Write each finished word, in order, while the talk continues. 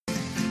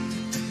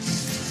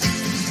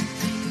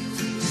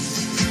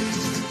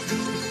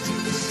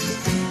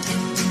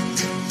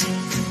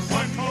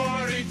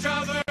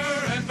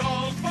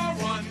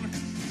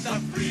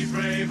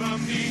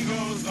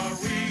are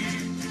we,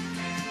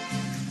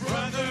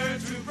 brother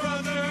to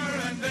brother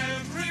and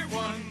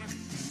everyone,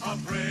 a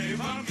brave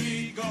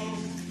amigo.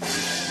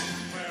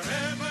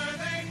 Wherever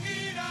they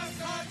need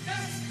us, our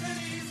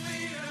destinies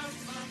lead us,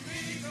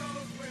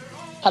 amigos. We're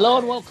all Hello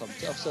and welcome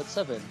to episode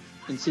 7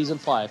 in season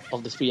 5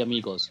 of The Three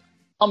Amigos.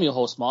 I'm your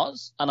host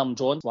Mars, and I'm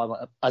joined,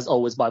 as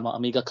always, by my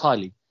amiga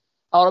Kylie.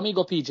 Our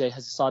amigo PJ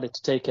has decided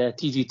to take a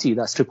TGT,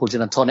 that's triple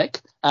gin and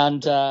tonic,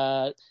 and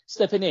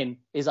stepping in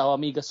is our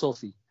amiga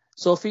Sophie.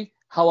 Sophie,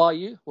 how are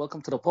you?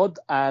 Welcome to the pod.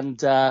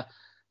 And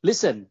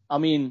listen, I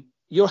mean,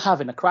 you're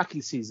having a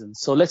cracking season,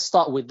 so let's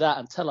start with that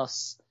and tell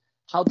us,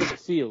 how does it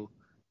feel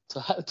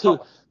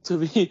to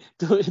be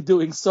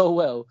doing so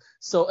well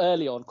so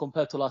early on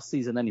compared to last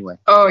season anyway?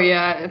 Oh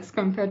yeah, it's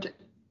compared to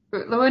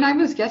when I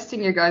was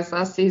guesting you guys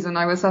last season,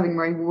 I was having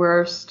my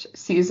worst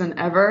season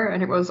ever,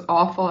 and it was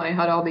awful. I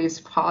had all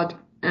these pod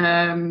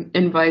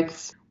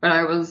invites when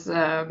I was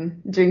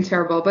doing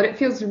terrible, but it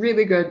feels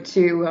really good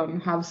to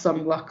have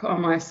some luck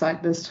on my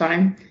side this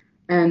time.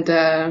 And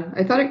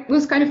I thought it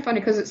was kind of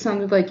funny because it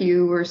sounded like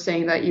you were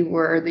saying that you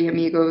were the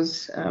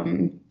amigos,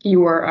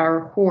 you were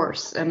our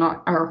horse and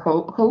not our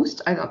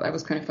host. I thought that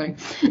was kind of funny.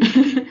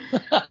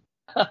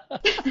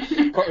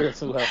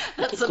 That's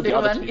a big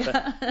one.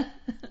 Yeah.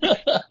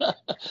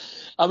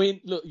 I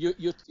mean, look,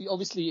 you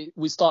obviously,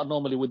 we start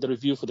normally with the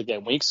review for the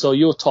game week. So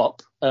you're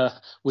top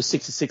with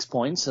 66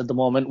 points at the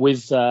moment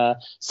with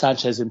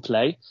Sanchez in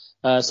play.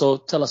 So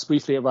tell us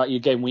briefly about your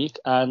game week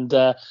and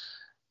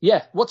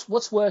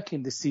what's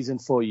working this season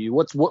for you?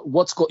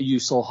 What's got you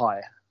so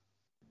high?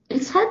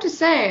 It's hard to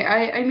say.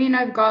 I mean,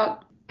 I've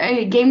got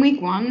game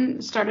week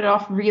 1 started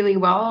off really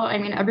well. I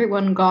mean,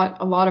 everyone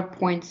got a lot of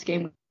points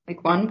game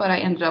week 1, but I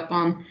ended up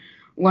on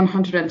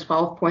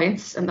 112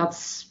 points, and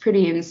that's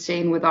pretty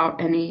insane without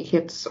any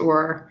hits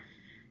or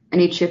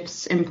any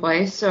chips in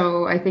play.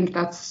 So I think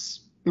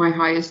that's my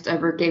highest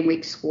ever game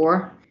week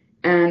score.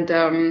 And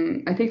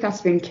I think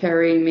that's been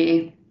carrying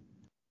me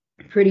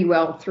pretty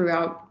well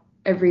throughout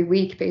every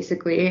week,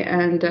 basically,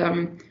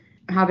 and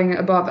having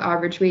above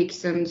average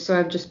weeks. And so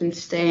I've just been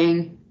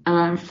staying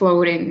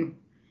floating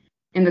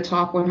in the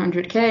top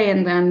 100K.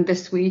 And then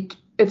this week,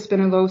 it's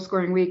been a low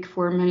scoring week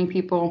for many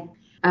people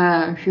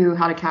who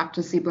had a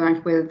captaincy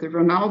blank with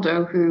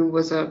Ronaldo, who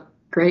was a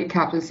great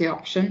captaincy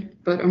option.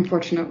 But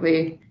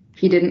unfortunately,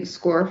 he didn't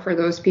score for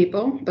those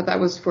people. But that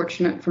was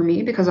fortunate for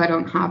me because I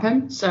don't have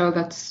him. So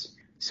that's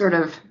sort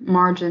of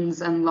margins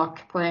and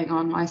luck playing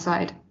on my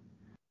side.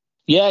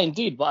 Yeah,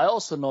 indeed. But I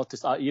also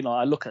noticed, I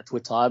look at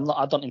Twitter.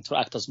 I don't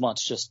interact as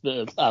much, just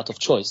out of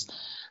choice.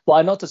 But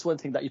I noticed one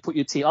thing that you put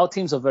your team. Our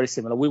teams are very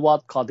similar. We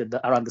wildcarded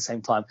around the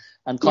same time.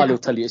 And Kylie will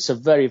tell you it's a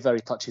very, very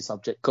touchy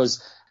subject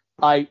because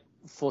I,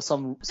 for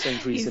some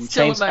strange reason,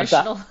 changed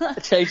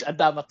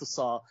Adama to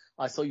Sar.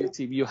 I saw your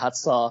team, you had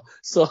Sar.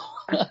 So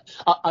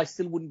I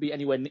still wouldn't be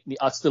anywhere near.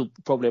 I'm still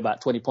probably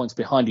about 20 points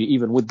behind you,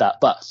 even with that.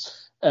 But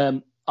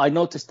I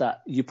noticed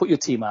that you put your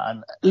team out,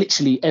 and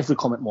literally every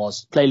comment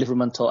was play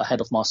Livramento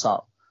ahead of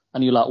Marcel.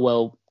 And you're like,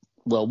 well,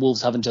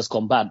 Wolves haven't just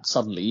gone bad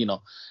suddenly,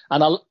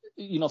 And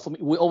for me,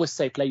 we always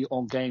say play your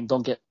own game,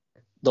 don't get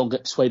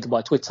swayed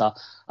by Twitter.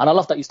 And I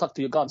love that you stuck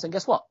to your guns. And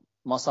guess what?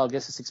 Marcel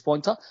gets a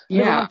 6-pointer.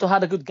 Yeah. Livramento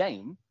had a good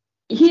game.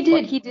 He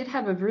did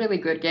have a really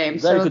good game.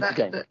 Very good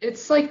game.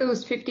 It's like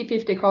those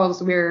 50-50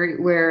 calls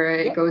where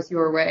it goes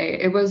your way.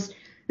 It was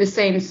the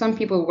same. Some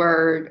people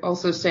were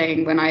also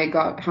saying when I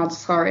had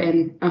Sar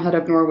in ahead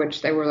of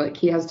Norwich, they were like,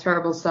 he has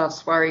terrible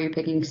stats. Why are you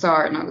picking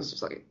Sar? And I was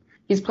just like,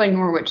 he's playing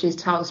Norwich. He's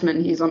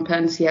talisman. He's on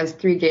pens. He has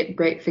 3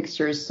 great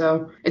fixtures.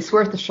 So it's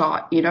worth a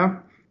shot,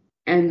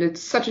 And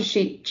it's such a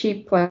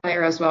cheap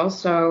player as well.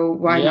 So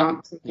why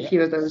not take a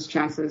few of those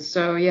chances?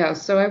 So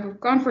so I've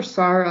gone for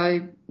Sar.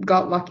 I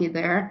got lucky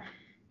there.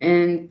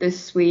 And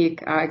this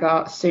week I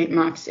got St.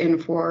 Max in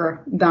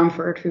for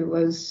Bamford, who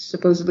was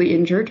supposedly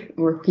injured,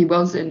 or he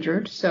was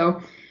injured.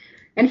 So,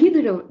 and he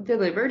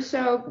delivered.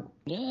 So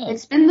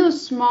it's been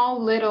those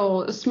small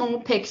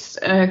picks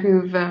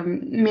who've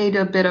made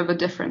a bit of a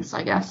difference,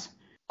 I guess.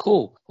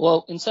 Cool.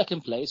 Well, in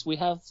second place we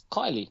have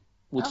Kylie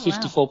with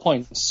 54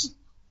 points.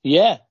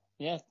 Yeah.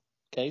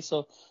 Okay,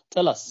 so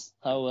tell us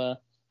how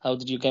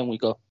did your game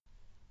week go?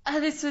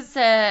 This was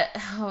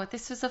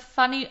a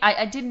funny.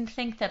 I didn't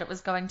think that it was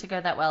going to go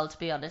that well, to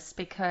be honest,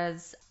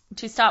 because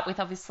to start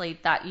with, obviously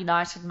that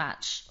United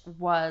match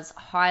was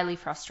highly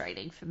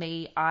frustrating for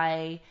me.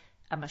 I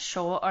am a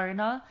Shaw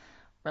owner,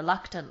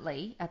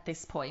 reluctantly at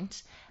this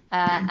point,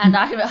 and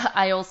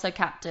I also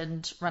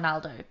captained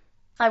Ronaldo.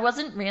 I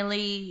wasn't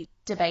really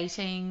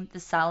debating the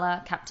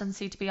Salah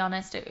captaincy, to be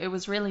honest. It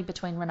was really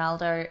between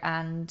Ronaldo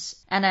and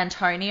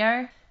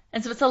Antonio.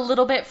 And so it's a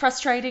little bit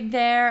frustrating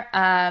there,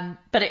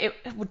 but it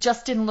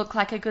just didn't look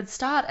like a good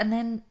start. And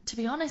then, to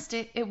be honest,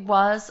 it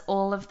was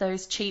all of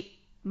those cheap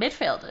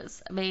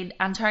midfielders. I mean,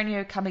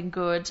 Antonio coming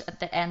good at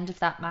the end of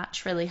that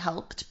match really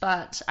helped,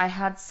 but I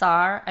had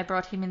Sar. I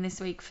brought him in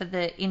this week for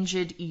the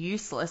injured,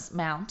 useless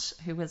Mount,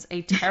 who was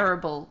a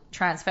terrible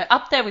transfer.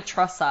 Up there with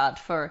Trossard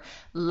for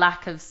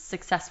lack of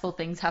successful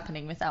things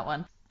happening with that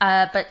one.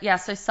 But yeah,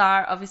 so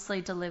Sar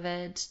obviously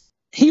delivered.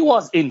 He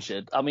was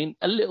injured. I mean,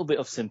 a little bit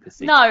of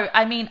sympathy. No,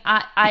 I mean,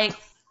 I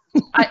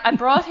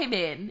brought him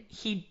in.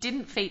 He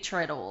didn't feature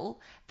at all.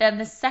 Then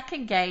the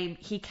second game,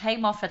 he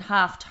came off at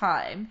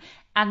half-time,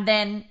 and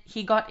then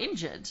he got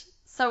injured.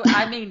 So,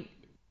 I mean,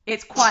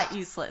 it's quite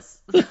useless.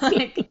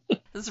 Like,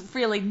 it's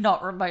really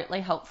not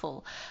remotely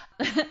helpful.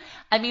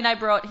 I mean, I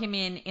brought him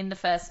in the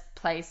first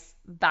place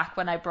back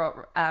when I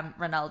brought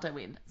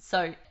Ronaldo in.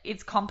 So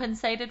it's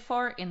compensated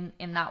for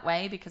in that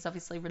way, because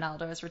obviously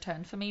Ronaldo has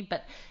returned for me.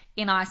 But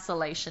in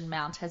isolation,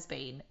 Mount has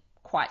been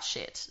quite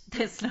shit.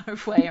 There's no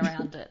way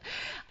around it.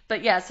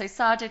 But yeah, so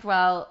Sarr did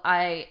well.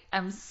 I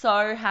am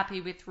so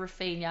happy with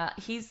Rafinha.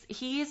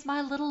 He is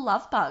my little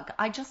love bug.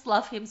 I just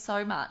love him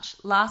so much.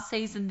 Last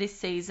season, this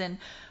season,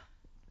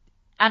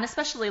 and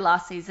especially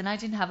last season, I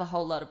didn't have a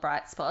whole lot of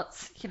bright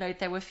spots. You know,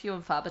 there were few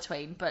and far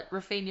between, but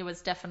Rafinha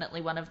was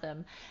definitely one of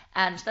them.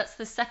 And that's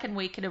the second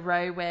week in a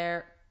row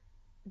where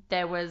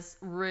there was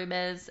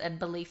rumours and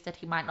belief that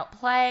he might not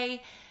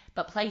play,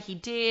 but play he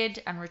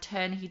did, and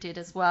return he did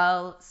as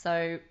well.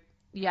 So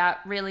yeah,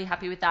 really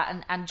happy with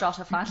that. And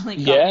Jota finally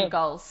got me a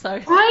goal.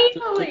 So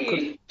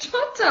Finally,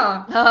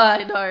 Jota. Oh,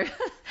 I know.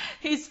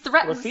 He's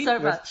threatened so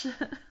much.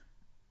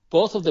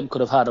 Both of them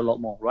could have had a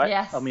lot more, right?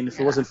 Yes. I mean, if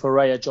it wasn't for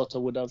Raya, Jota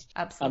would have.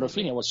 Absolutely.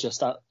 And Rafinha was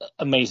just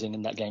amazing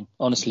in that game,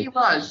 honestly. He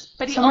was.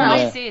 But he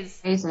always is.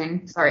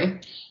 Amazing.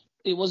 Sorry.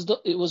 It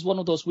was one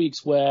of those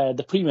weeks where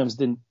the premium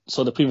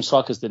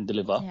strikers didn't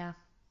deliver. Yeah.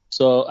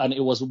 So, and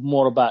it was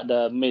more about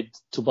the mid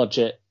to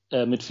budget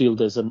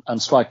midfielders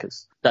and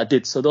strikers that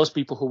did. So those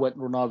people who went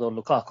Ronaldo and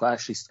Lukaku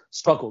actually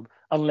struggled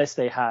unless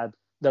they had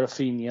the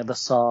Rafinha, the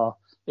Sarr,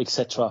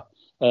 etc.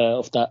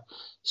 Of that.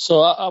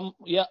 So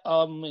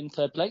I'm in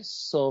third place.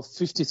 So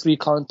 53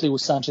 currently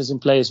with Sanchez in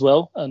play as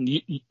well, and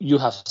you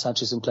have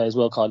Sanchez in play as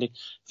well, Carly.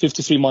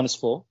 53 minus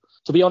 4.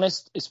 To be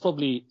honest, it's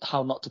probably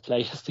how not to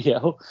play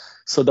FPL.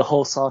 So the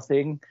whole Sarr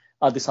thing,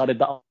 I decided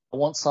that I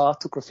want Sarr,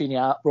 took Rafinha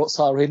out, brought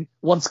Sarr in.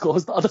 One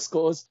scores, the other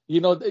scores.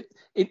 You know,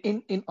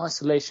 in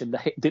isolation, the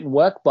hit didn't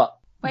work. But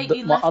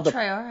you left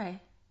Traore.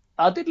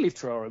 I did leave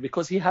Traore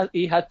because he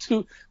had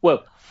two.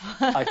 Well,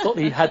 I thought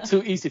he had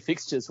two easy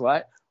fixtures,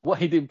 right? What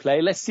he didn't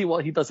play. Let's see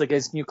what he does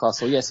against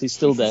Newcastle. Yes, he's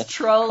still there. He's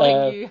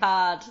trolling you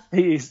hard.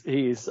 He is.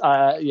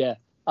 Yeah.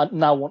 I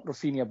now want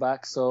Rafinha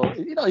back. So,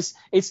 you know,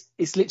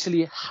 it's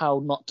literally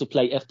how not to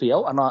play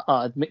FPL. And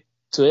I admit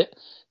to it,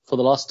 for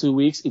the last 2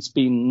 weeks, it's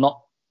been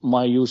not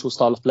my usual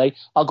style of play.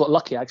 I got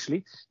lucky,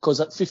 actually, because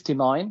at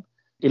 11:59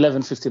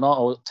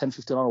 or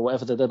 10:59 or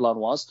whatever the deadline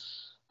was,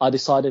 I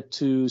decided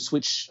to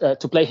switch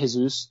to play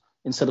Jesus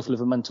instead of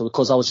Livramento,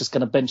 because I was just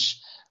going to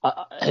bench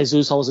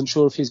Jesus. I wasn't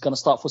sure if he's going to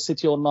start for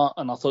City or not,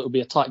 and I thought it would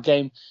be a tight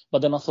game.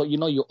 But then I thought,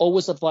 you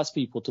always advise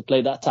people to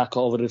play that attacker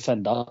over the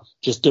defender.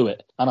 Just do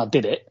it. And I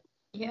did it.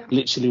 Yeah.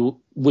 Literally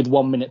with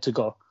 1 minute to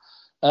go.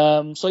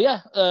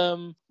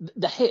 The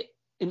hit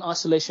in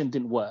isolation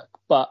didn't work.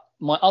 But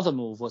my other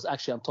move was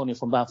actually Antonio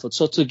from Bamford.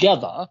 So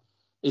together,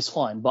 it's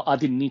fine. But I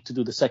didn't need to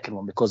do the second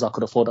one because I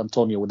could afford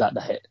Antonio without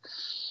the hit.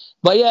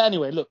 But yeah,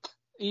 anyway, look,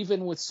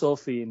 even with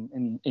Sophie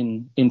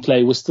in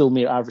play, we're still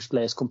mere average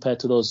players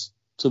compared to those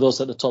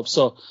at the top.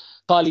 So,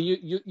 Carly,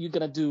 you're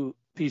going to do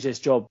PJ's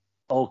job,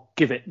 or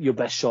give it your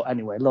best shot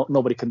anyway.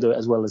 Nobody can do it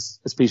as well as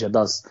PJ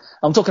does.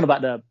 I'm talking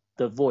about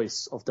the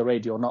voice of the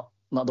radio, not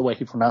the way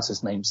he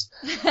pronounces names.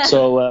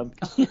 So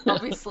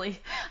obviously,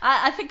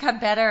 I think I'm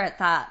better at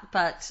that,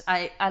 but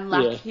I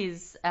lack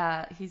his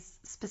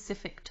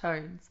specific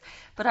tones.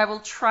 But I will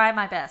try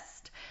my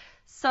best.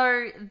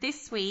 So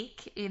this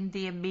week in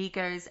the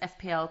Amigos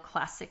FPL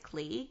Classic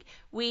League,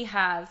 we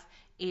have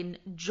in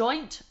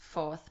joint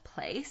fourth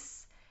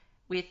place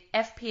with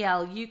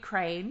FPL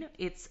Ukraine,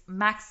 it's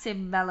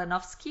Maxim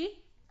Melanovsky.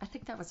 I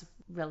think that was a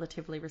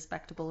relatively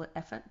respectable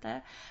effort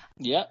there.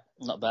 Yeah,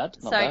 not bad.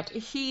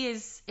 He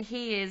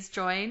is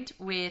joined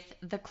with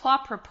the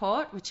Klopp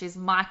Report, which is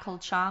Michael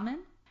Charman.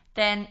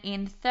 Then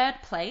in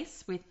third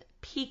place with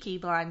Peaky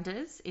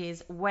Blinders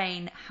is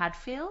Wayne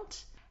Hadfield.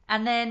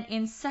 And then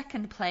in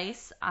second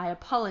place, I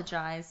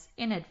apologise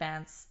in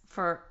advance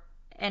for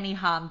any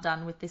harm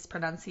done with this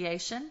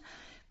pronunciation.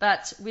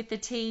 But with the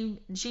team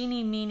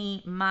Genie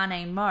Mini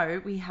Mane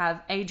Mo, we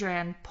have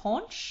Adrian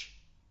Ponch,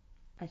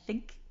 I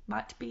think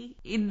might be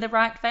in the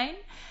right vein.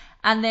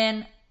 And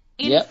then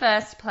in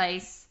first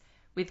place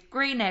with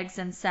Green Eggs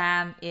and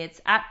Sam, it's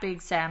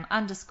 @BigSam_FPL.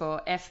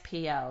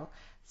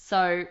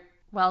 So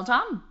well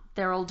done.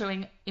 They're all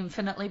doing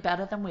infinitely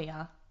better than we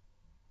are.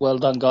 Well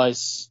done,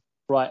 guys.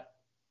 Right.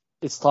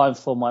 It's time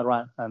for my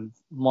rant. And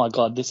my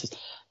God, it's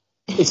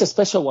a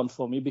special one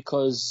for me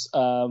because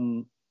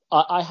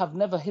I have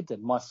never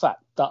hidden my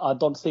fact that I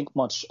don't think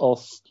much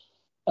of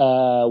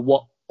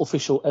what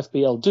official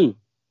FPL do.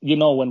 You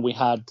know, when we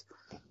had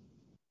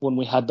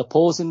the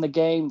pause in the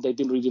game, they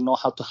didn't really know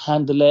how to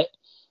handle it.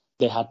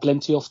 They had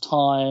plenty of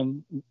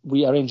time,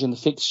 rearranging the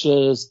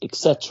fixtures,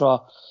 etc.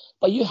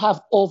 But you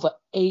have over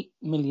 8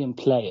 million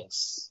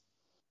players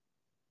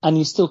and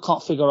you still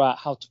can't figure out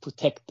how to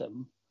protect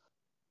them.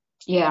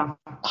 Yeah.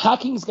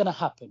 Hacking is going to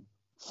happen.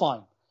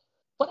 Fine.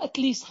 But at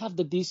least have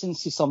the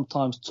decency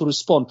sometimes to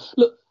respond.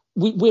 Look,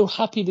 we're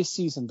happy this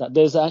season that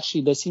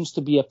there seems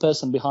to be a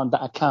person behind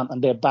that account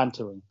and they're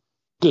bantering.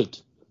 Good,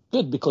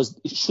 because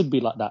it should be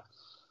like that.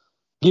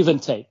 Give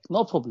and take,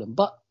 no problem.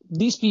 But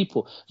these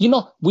people,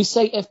 we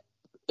say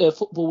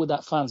football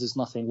without fans is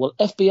nothing. Well,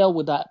 FPL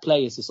without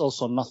players is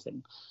also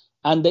nothing.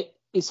 And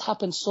it's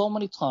happened so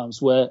many times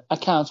where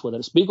accounts, whether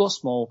it's big or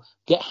small,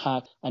 get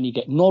hacked and you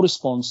get no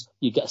response.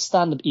 You get a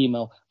standard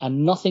email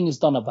and nothing is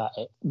done about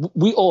it.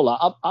 We all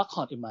are. I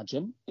can't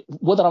imagine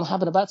whether I'm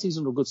having a bad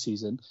season or a good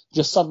season,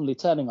 just suddenly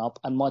turning up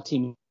and my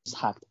team is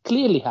hacked.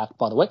 Clearly hacked,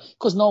 by the way,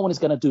 because no one is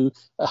going to do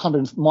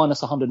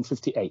minus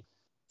 158.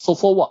 So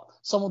for what?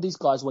 Some of these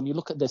guys, when you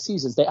look at their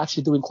seasons, they're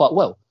actually doing quite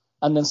well.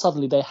 And then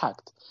suddenly they're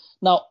hacked.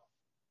 Now,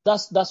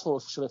 that's for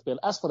official FPL.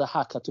 As for the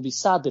hacker, to be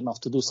sad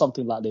enough to do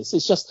something like this,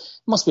 it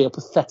must be a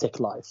pathetic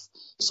life.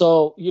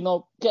 So,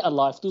 get a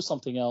life, do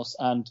something else,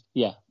 and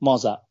yeah,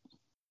 Mozart.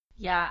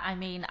 Yeah, I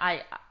mean,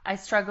 I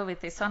struggle with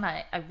this one.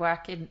 I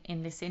work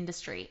in this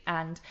industry,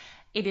 and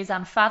it is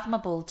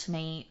unfathomable to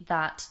me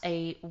that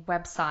a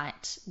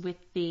website with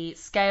the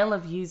scale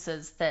of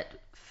users that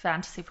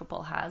fantasy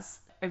football has,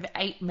 over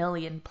 8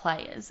 million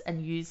players and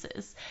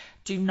users,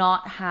 do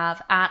not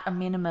have, at a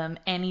minimum,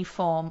 any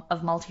form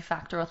of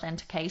multi-factor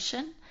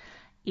authentication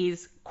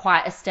is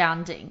quite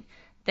astounding.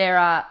 There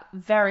are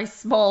very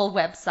small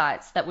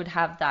websites that would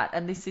have that,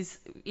 and this is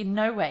in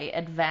no way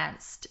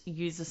advanced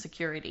user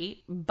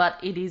security, but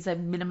it is a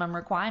minimum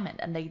requirement,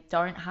 and they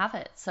don't have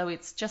it. So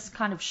it's just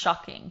kind of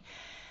shocking.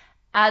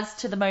 As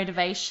to the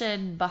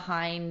motivation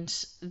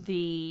behind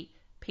the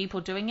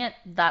people doing it,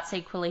 that's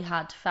equally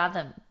hard to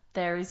fathom.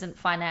 There isn't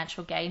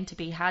financial gain to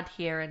be had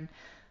here, and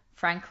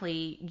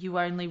frankly, you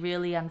only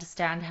really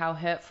understand how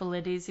hurtful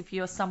it is if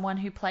you're someone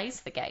who plays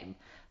the game.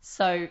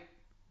 So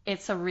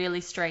it's a really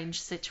strange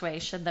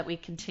situation that we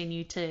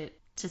continue to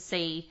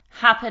see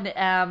happen,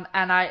 and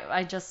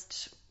I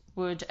just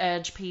would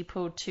urge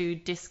people to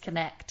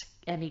disconnect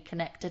any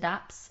connected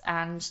apps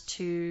and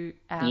to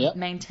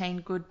maintain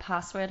good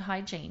password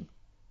hygiene.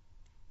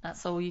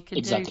 That's all you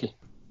can do.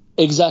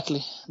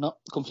 Exactly. No,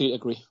 completely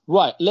agree.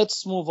 Right,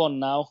 let's move on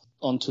now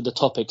onto the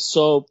topic.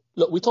 So,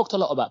 look, we talked a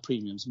lot about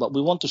premiums, but we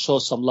want to show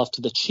some love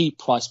to the cheap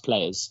price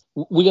players.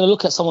 We're going to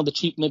look at some of the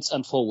cheap mids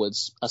and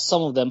forwards, as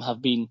some of them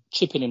have been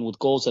chipping in with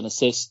goals and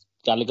assists.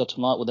 Gallagher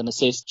tonight with an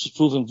assist, which is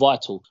proving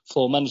vital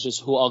for managers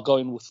who are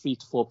going with 3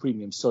 to 4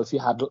 premiums. So if you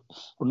had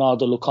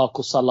Ronaldo,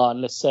 Lukaku, Salah,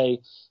 and let's say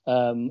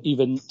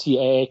even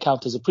TAA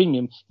count as a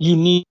premium, you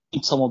need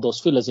some of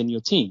those fillers in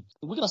your team.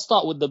 We're going to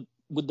start with the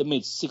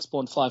mids,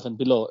 6.5 and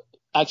below.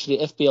 Actually,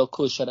 FPL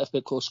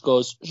Coach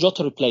goes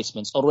Jota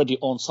replacements already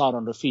on Sarr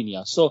and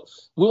Rafinha. So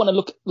we want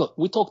to look,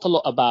 we talked a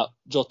lot about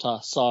Jota,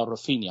 Sarr,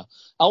 Rafinha.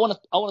 I want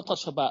to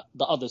touch about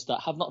the others that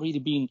have not really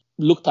been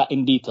looked at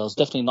in details,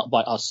 definitely not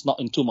by us, not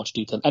in too much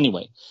detail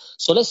anyway.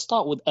 So let's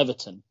start with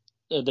Everton,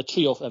 the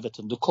trio of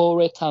Everton,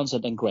 Doucouré,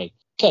 Townsend and Gray.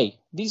 Okay,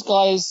 these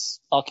guys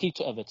are key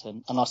to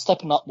Everton and are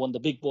stepping up when the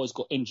big boys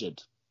got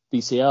injured.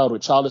 DCL,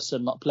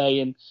 Richarlison not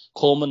playing,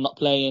 Coleman not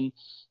playing.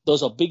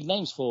 Those are big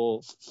names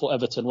for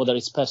Everton, whether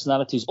it's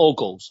personalities or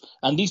goals.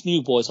 And these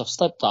new boys have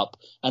stepped up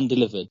and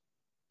delivered.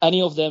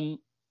 Any of them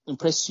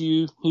impress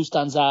you? Who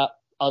stands out?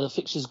 Are the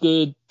fixtures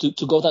good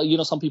to go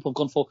that? Some people have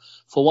gone for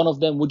one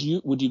of them. Would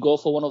you go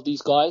for one of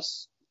these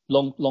guys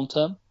long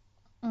term?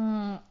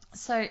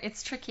 So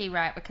it's tricky,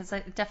 right? Because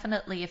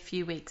definitely a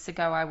few weeks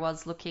ago I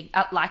was looking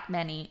at, like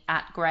many,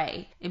 at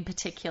Gray in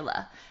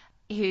particular.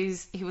 He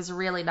was a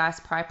really nice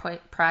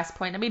price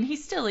point. I mean, he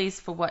still is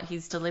for what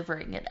he's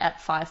delivering at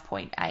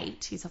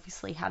 5.8. He's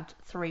obviously had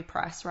 3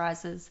 price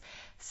rises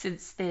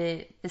since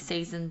the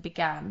season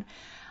began.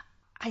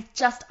 I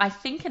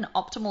think an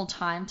optimal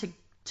time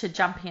to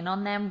jump in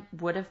on them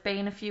would have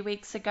been a few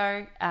weeks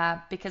ago,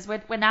 because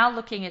we're now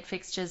looking at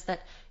fixtures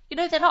that,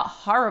 they're not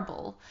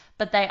horrible,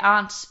 but they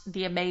aren't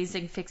the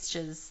amazing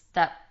fixtures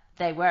that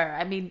they were.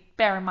 I mean,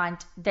 bear in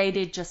mind, they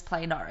did just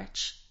play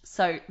Norwich.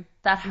 So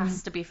that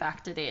has to be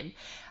factored in.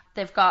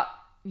 They've got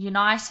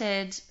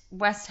United,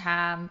 West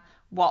Ham,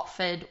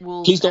 Watford,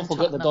 Wolves. Please don't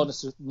forget the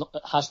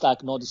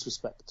hashtag no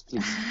disrespect,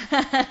 please.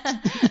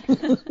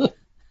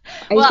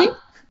 I think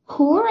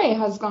Doucouré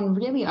has gone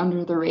really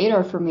under the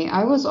radar for me.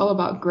 I was all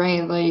about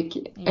Gray.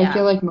 I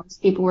feel like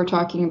most people were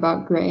talking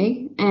about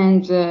Gray,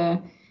 and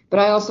but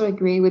I also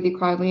agree with you,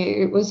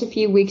 Kylie. It was a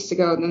few weeks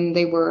ago. Then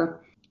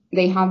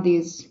they had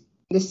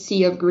the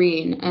sea of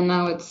green, and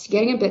now it's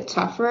getting a bit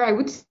tougher. I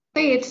would say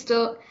it's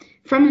still,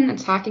 from an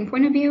attacking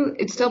point of view,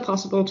 it's still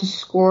possible to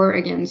score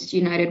against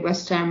United,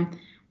 West Ham,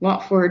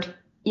 Watford,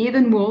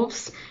 even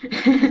Wolves,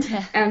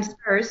 and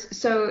Spurs.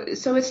 So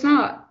it's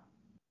not,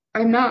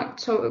 I'm not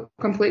so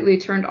completely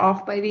turned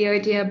off by the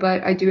idea,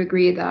 but I do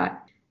agree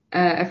that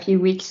a few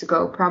weeks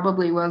ago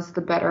probably was the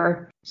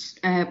better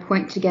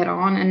point to get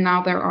on, and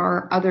now there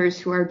are others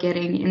who are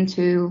getting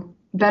into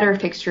better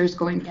fixtures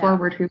going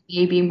forward who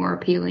may be more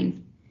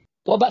appealing.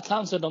 What about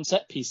Townsend on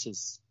set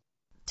pieces?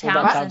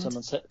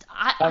 Townsend.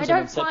 I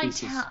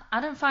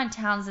don't find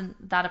Townsend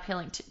that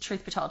appealing,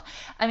 truth be told.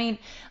 I mean,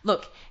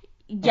 look,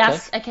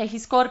 Yes, okay, he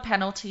scored a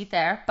penalty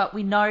there, but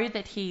we know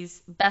that he's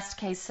best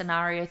case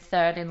scenario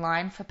third in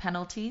line for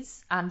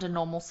penalties under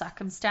normal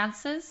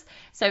circumstances.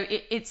 So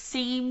it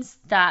seems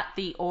that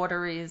the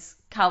order is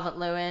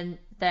Calvert-Lewin,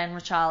 then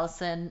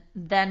Richarlison,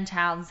 then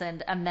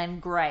Townsend, and then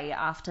Gray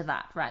after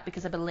that, right?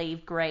 Because I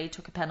believe Gray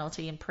took a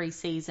penalty in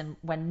pre-season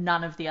when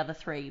none of the other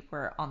three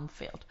were on the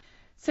field.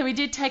 So he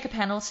did take a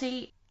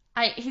penalty.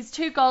 His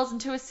 2 goals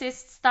and 2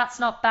 assists, that's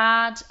not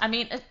bad. I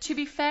mean, to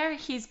be fair,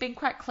 he's been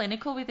quite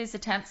clinical with his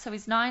attempts. So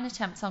he's 9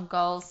 attempts on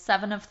goals,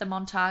 7 of them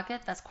on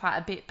target. That's quite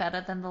a bit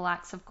better than the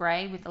likes of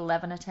Gray with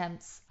 11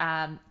 attempts,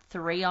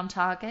 3 on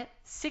target.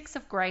 6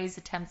 of Gray's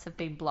attempts have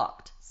been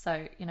blocked.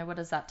 So, what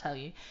does that tell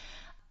you?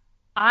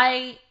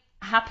 I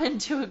happen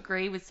to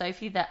agree with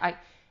Sophie that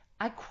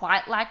I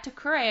quite like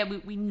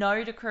Doucouré. We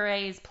know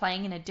Doucouré is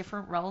playing in a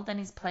different role than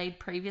he's played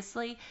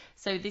previously,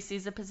 so this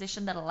is a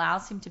position that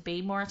allows him to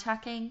be more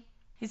attacking.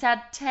 He's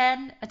had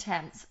 10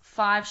 attempts,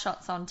 5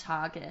 shots on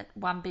target,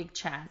 1 big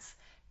chance,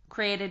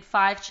 created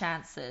 5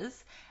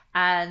 chances,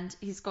 and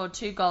he scored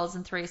 2 goals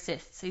and 3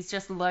 assists. He's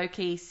just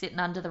low-key sitting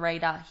under the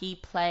radar. He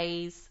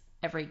plays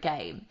every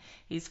game.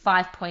 He's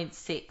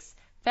 5.6.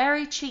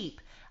 Very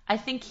cheap. I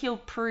think he'll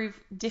prove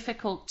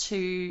difficult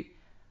to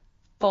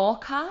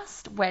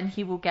forecast when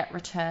he will get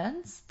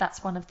returns.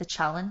 That's one of the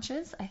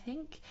challenges, I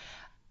think.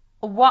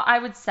 What I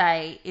would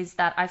say is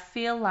that I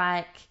feel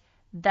like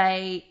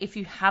if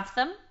you have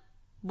them,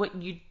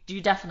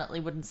 you definitely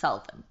wouldn't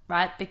sell them,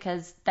 right?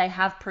 Because they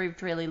have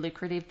proved really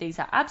lucrative. These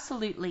are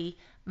absolutely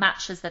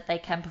matches that they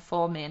can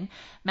perform in.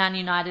 Man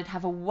United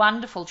have a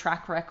wonderful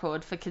track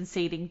record for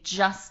conceding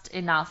just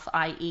enough,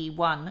 i.e.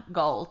 1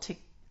 goal to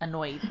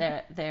annoy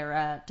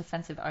their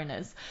defensive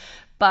owners.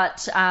 But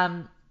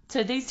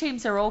so these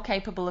teams are all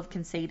capable of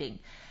conceding.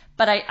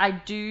 But I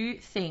do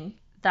think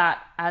that,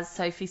 as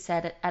Sophie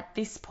said, at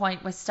this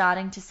point we're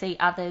starting to see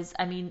others.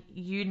 I mean,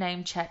 you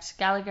name-checked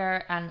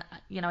Gallagher, and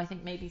I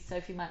think maybe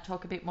Sophie might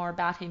talk a bit more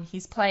about him.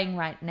 He's playing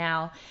right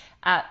now.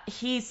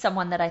 He's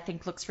someone that I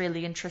think looks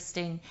really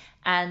interesting,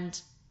 and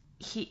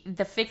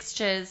the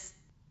fixtures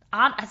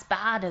aren't as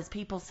bad as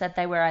people said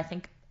they were. I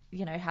think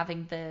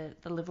having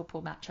the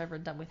Liverpool match over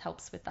and done with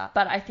helps with that.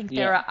 But I think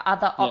there are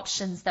other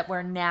options that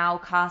we're now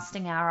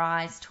casting our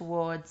eyes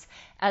towards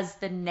as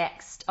the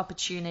next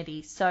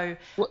opportunity. So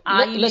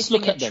are you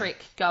missing a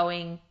trick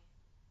going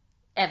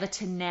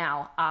Everton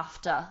now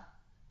after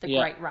the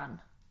great run?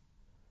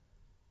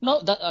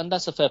 No,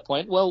 that's a fair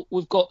point. Well,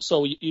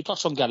 you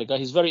touched on Gallagher.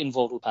 He's very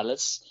involved with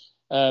Palace,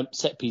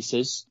 set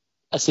pieces,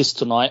 assist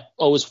tonight,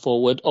 always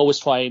forward, always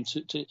trying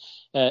to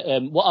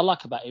what I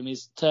like about him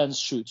is turns,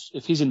 shoots.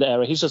 If he's in the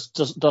area, he just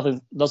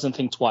doesn't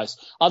think twice.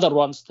 Other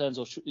runs, turns,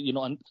 or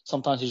and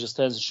sometimes he just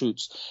turns and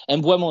shoots.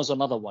 And Mbeumo is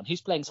another one.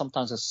 He's playing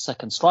sometimes as a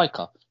second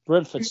striker.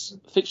 Brentford's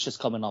fixtures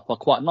coming up are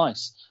quite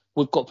nice.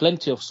 We've got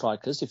plenty of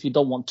strikers. If you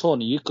don't want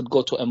Tony, you could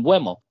go to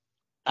Mbeumo.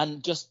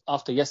 And just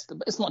after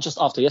yesterday, it's not just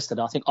after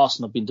yesterday. I think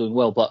Arsenal have been doing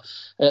well, but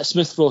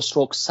Smith Rowe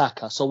 /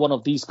 Saka. So one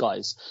of these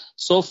guys,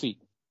 Sophie.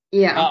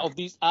 Yeah. Out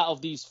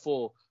of these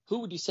 4, who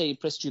would you say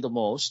impressed you the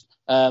most?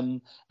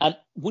 And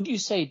would you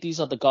say these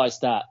are the guys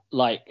that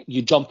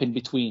you jump in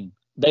between?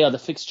 They are the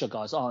fixture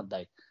guys, aren't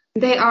they?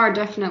 They are,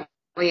 definitely.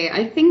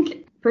 I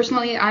think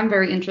personally, I'm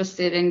very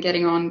interested in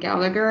getting on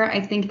Gallagher.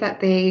 I think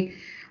that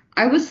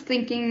I was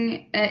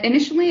thinking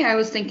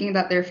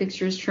that their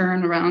fixtures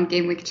turn around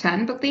game week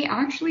 10, but they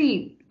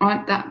actually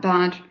aren't that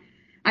bad.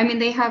 I mean,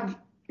 they have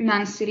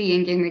Man City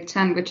in game week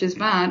 10, which is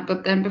bad,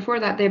 but then before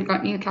that they've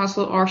got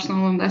Newcastle,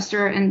 Arsenal, and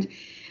Leicester, and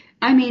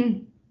I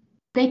mean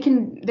they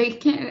can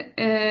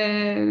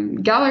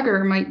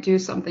Gallagher might do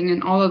something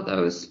in all of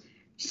those.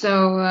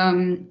 So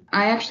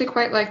I actually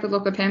quite like the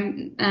look of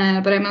him,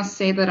 but I must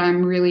say that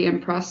I'm really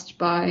impressed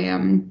by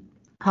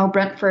how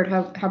Brentford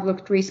have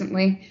looked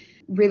recently.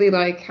 Really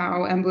like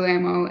how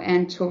Mbeumo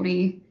and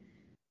Tony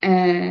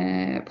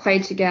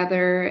played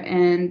together,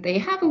 and they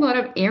have a lot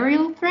of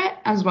aerial threat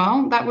as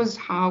well. That was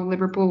how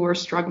Liverpool were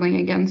struggling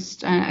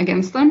against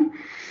them.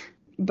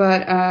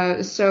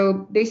 But so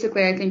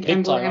basically, I think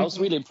I was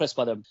really impressed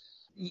by them.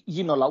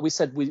 Like we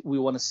said, we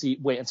want to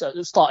wait and see.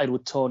 It started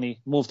with Tony,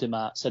 moved him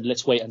out, said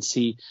let's wait and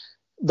see.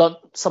 Done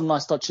some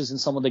nice touches in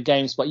some of the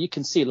games, but you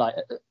can see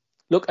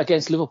look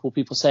against Liverpool,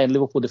 people saying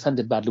Liverpool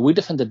defended badly. We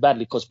defended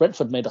badly because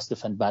Brentford made us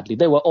defend badly.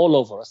 They were all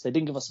over us. They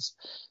didn't give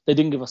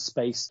us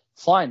space.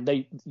 Fine.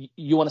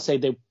 You want to say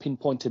they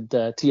pinpointed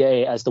the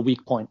TAA as the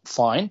weak point.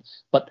 Fine.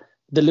 But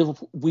the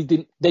Liverpool,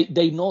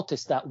 they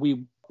noticed that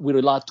we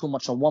relied too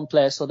much on one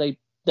player, so they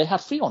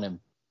had 3 on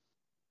him.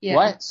 Yeah.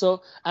 Right.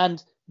 So,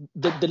 and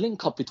the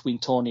link up between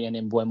Tony and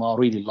Mbeumo I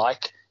really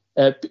like.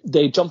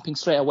 They're jumping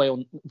straight away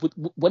on.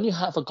 When you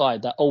have a guy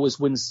that always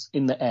wins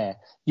in the air,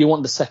 you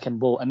want the second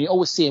ball, and you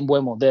always see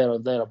Mbeumo there or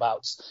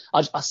thereabouts.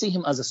 I see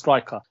him as a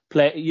striker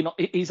player.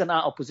 He's an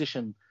out of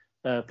position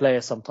player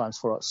sometimes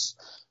for us.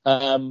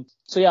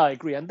 So yeah, I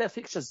agree. And their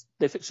fixtures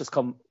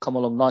come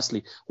along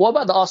nicely. What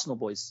about the Arsenal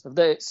boys? Have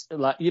they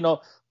I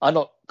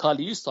know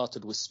Kylie, you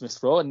started with Smith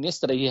Rowe, and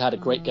yesterday he had a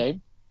great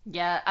game.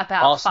 Yeah,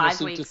 about Arsenal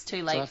 5 weeks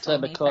too late for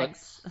me.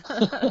 Thanks.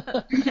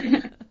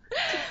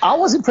 I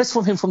was impressed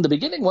with him from the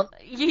beginning when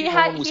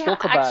we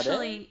spoke about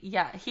actually, it.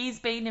 Yeah, he's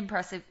been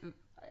impressive.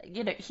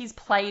 You know, he's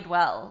played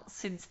well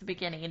since the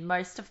beginning in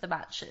most of the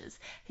matches.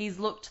 He's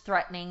looked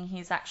threatening.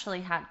 He's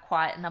actually had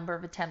quite a number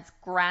of attempts.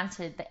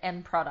 Granted, the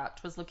end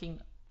product was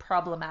looking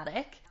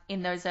problematic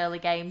in those early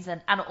games,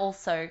 and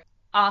also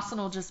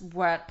Arsenal just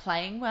weren't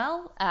playing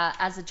well.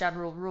 As a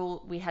general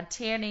rule, we had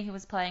Tierney who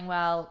was playing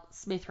well,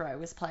 Smith Rowe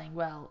was playing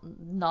well,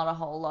 not a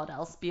whole lot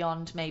else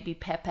beyond maybe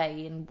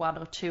Pepe in one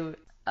or two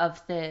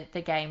of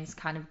the games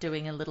kind of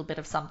doing a little bit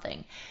of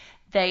something.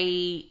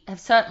 They have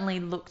certainly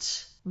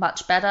looked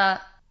much better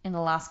in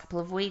the last couple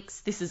of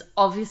weeks. This has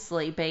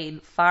obviously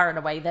been far and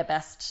away their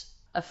best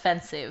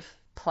offensive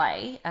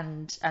play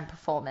and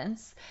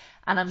performance,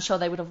 and I'm sure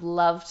they would have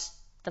loved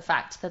the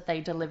fact that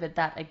they delivered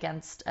that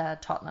against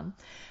Tottenham.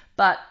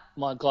 But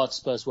my God,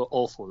 Spurs were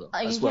awful though,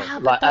 as yeah, well.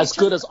 Like as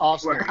good as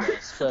Arsenal were,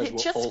 Spurs they're were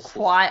just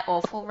awful. Quite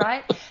awful,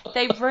 right?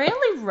 They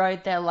really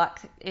rode their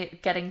luck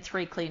getting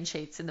 3 clean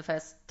sheets in the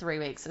first 3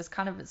 weeks. It's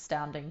kind of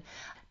astounding.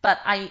 But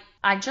I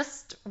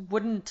just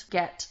wouldn't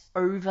get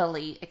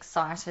overly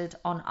excited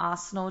on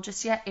Arsenal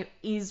just yet. It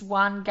is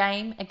one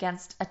game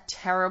against a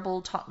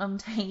terrible Tottenham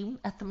team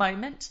at the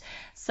moment.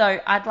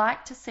 So I'd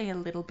like to see a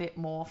little bit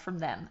more from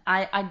them.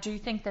 I do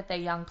think that their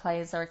young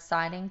players are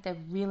exciting. They're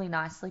really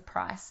nicely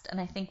priced,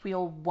 and I think we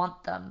all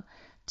want them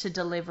to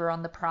deliver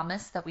on the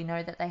promise that we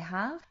know that they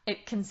have.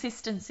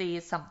 Consistency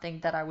is something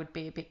that I would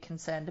be a bit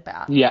concerned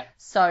about. Yeah.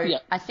 So Yeah.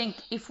 I think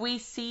if we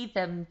see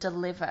them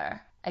deliver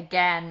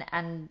again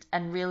and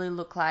really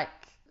look like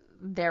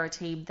they're a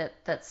team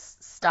that's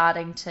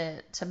starting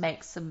to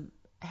make some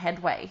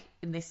headway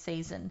in this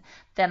season,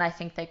 then I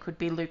think they could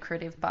be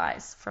lucrative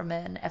buys from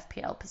an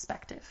FPL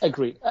perspective.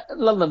 Agreed.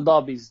 London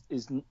Derby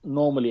is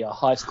normally a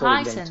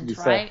high-scoring game, to be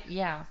fair. Right?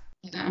 Yeah.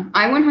 Yeah,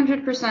 I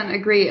 100%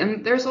 agree.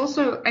 And there's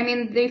also, I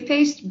mean, they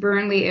faced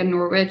Burnley and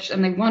Norwich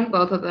and they won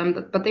both of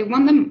them, but they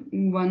won them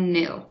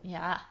 1-0.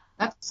 Yeah.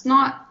 That's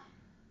not,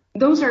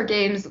 those are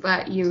games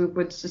that you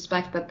would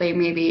suspect that they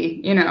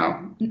maybe,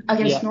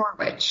 against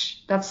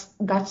Norwich. That's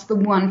the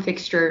one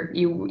fixture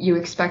you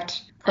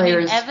expect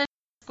players. I mean, Everton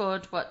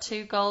scored,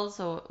 2 goals,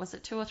 or was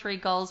it 2 or 3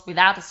 goals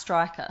without a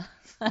striker?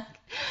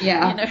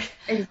 Yeah,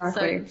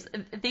 exactly. So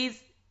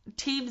these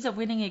teams are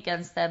winning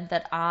against them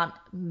that aren't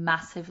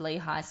massively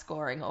high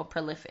scoring or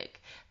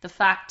prolific. The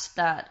fact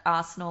that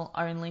Arsenal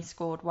only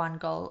scored 1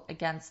 goal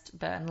against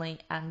Burnley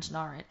and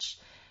Norwich,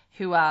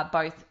 who are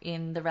both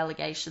in the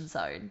relegation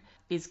zone,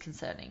 is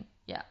concerning.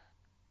 Yeah.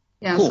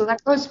 Yeah, Cool. So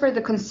that goes for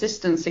the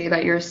consistency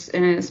that you're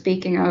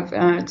speaking of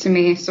to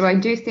me. So I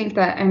do think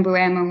that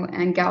Mbuemo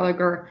and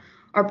Gallagher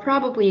are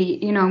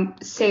probably,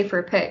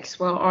 safer picks,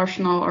 while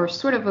Arsenal are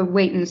sort of a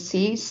wait and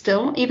see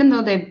still, even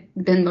though they've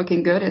been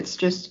looking good. It's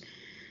just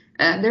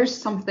there's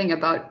something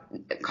about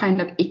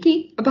kind of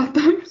icky about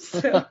them.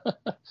 So.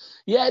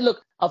 Yeah,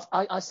 look,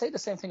 I say the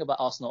same thing about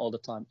Arsenal all the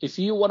time. If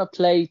you want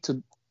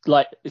to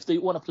if they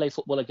want to play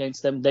football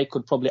against them, they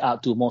could probably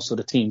outdo most of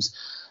the teams.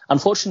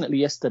 Unfortunately,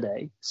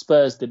 yesterday,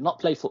 Spurs did not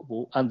play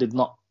football and did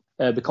not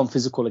become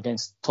physical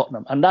against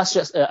Tottenham. And that's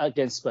just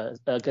against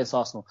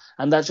Arsenal.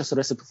 And that's just a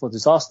recipe for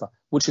disaster,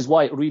 which is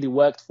why it really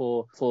worked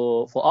for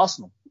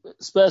Arsenal.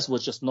 Spurs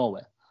was just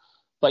nowhere.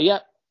 But yeah,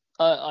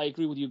 I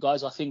agree with you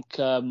guys. I think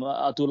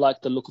I do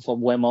like the look of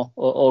Mbeumo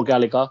or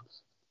Gallagher,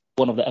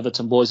 one of the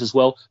Everton boys as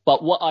well.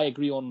 But what I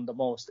agree on the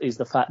most is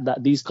the fact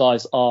that these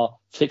guys are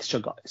fixture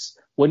guys.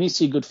 When you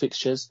see good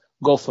fixtures,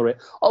 go for it.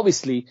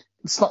 Obviously,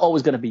 it's not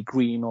always going to be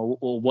green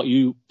or what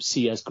you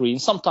see as green.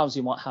 Sometimes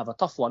you might have a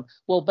tough one.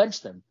 Well,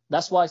 bench them.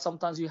 That's why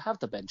sometimes you have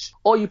the bench.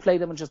 Or you play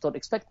them and just don't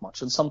expect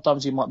much. And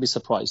sometimes you might be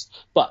surprised.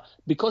 But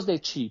because they're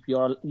cheap,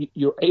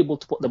 you're able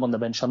to put them on the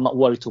bench and not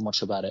worry too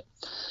much about it.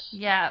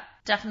 Yeah,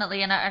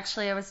 definitely. And I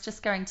was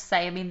just going to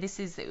say, I mean, this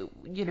is,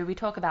 we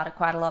talk about it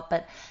quite a lot,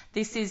 but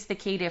this is the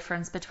key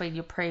difference between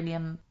your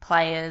premium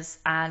players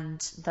and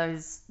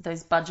those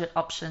budget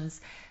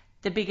options.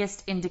 The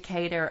biggest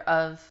indicator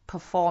of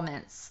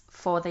performance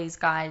for these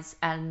guys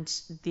and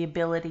the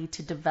ability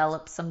to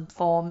develop some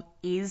form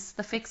is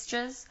the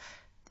fixtures.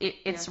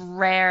 It's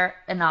rare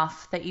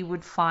enough that you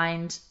would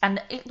find,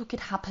 and it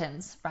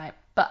happens, right?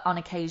 But on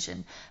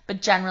occasion.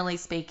 But generally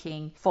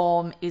speaking,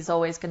 form is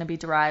always going to be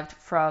derived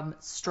from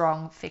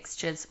strong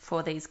fixtures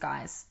for these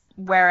guys.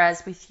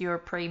 Whereas with your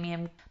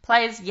premium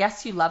players,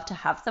 yes, you love to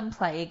have them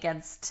play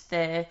against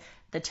the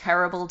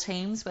terrible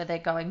teams where they're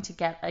going to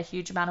get a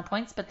huge amount of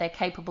points, but they're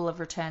capable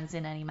of returns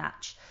in any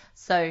match.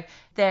 So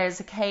there's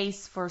a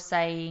case for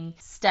saying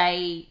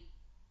stay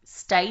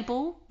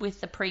stable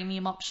with the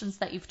premium options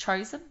that you've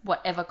chosen,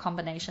 whatever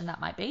combination that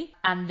might be,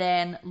 and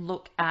then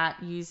look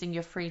at using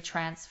your free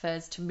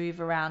transfers to move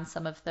around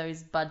some of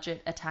those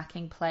budget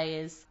attacking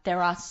players.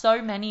 There are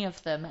so many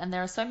of them, and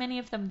there are so many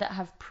of them that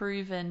have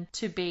proven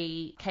to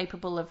be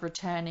capable of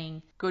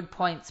returning good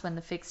points when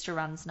the fixture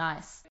runs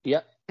nice.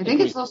 Yeah. I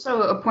think it's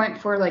also a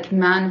point for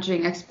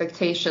managing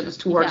expectations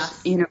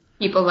towards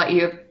people that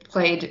you have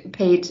paid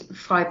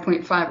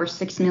 5.5 or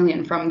 6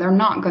 million from. They're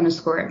not going to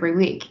score every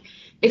week.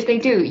 if they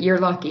do, you're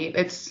lucky.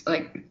 It's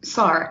like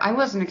Sar. I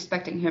wasn't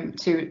expecting him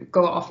to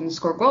go off and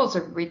score goals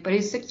every week, but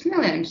he's 6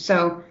 million,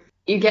 so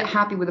you get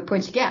happy with the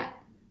points you get.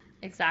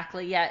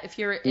 Exactly. Yeah. If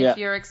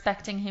you're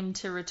expecting him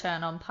to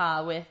return on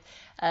par with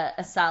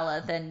a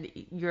Salah, then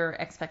your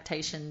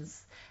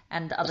expectations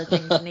and other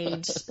things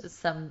need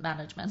some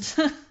management.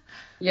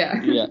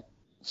 Yeah.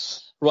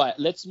 Right.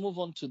 Let's move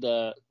on to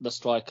the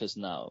strikers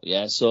now.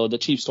 Yeah. So the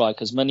cheap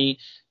strikers, many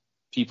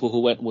people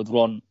who went with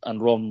Ron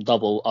and Ron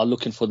double are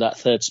looking for that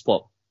third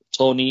spot.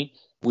 Tony,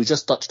 we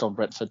just touched on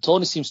Brentford.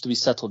 Tony seems to be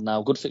settled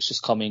now. Good fixtures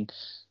coming.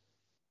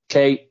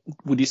 Kay,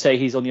 would you say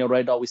he's on your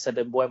radar? We said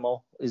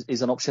Mbeumo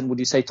is an option. Would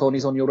you say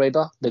Tony's on your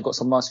radar? They've got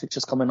some nice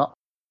fixtures coming up.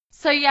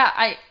 So yeah,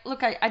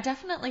 I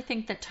definitely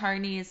think that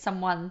Tony is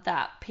someone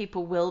that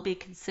people will be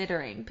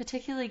considering,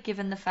 particularly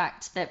given the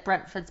fact that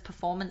Brentford's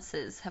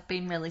performances have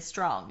been really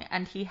strong,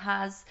 and he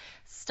has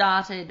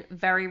started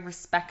very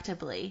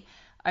respectably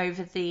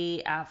over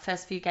the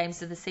first few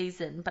games of the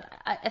season. But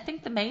I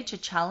think the major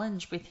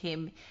challenge with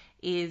him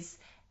is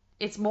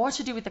it's more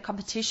to do with the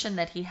competition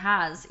that he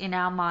has in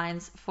our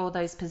minds for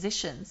those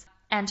positions.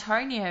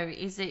 Antonio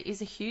is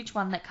a huge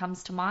one that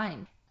comes to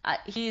mind.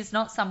 He is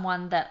not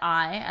someone that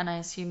I, and I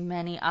assume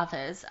many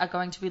others, are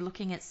going to be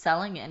looking at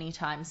selling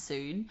anytime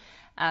soon.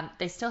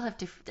 They still have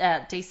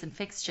decent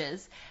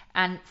fixtures,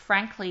 and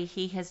frankly,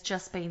 he has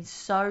just been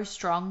so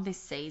strong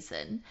this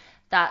season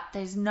that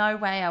there's no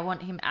way I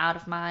want him out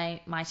of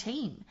my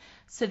team.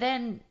 So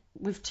then,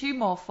 with 2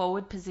 more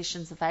forward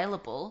positions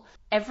available,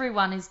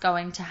 everyone is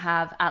going to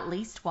have at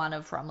least one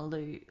of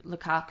Romelu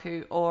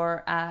Lukaku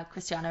or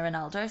Cristiano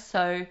Ronaldo.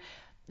 So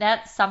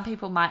that some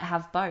people might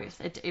have both.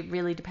 It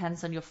really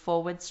depends on your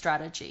forward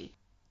strategy.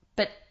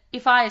 But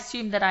if I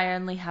assume that I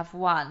only have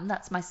one,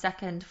 that's my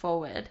second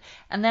forward,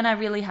 and then I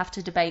really have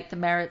to debate the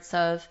merits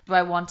of, do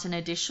I want an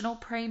additional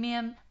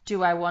premium?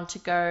 Do I want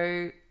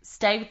to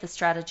stay with the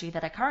strategy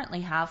that I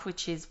currently have,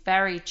 which is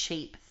very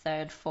cheap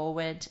third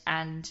forward,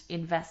 and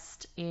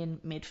invest in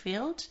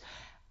midfield?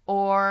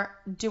 Or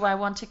do I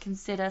want to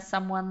consider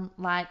someone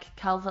like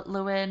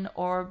Calvert-Lewin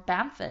or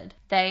Bamford?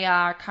 They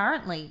are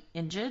currently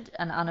injured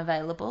and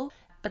unavailable,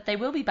 but they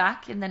will be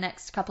back in the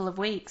next couple of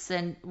weeks,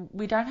 and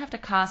we don't have to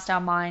cast our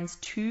minds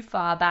too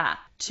far back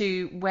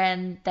to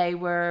when they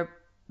were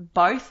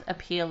both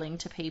appealing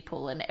to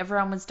people and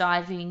everyone was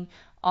diving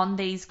on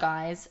these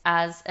guys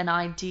as an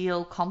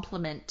ideal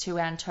complement to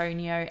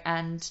Antonio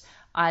and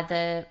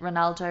either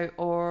Ronaldo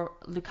or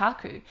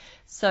Lukaku.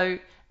 So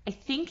I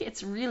think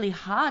it's really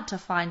hard to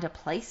find a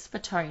place for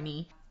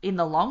Tony in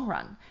the long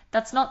run.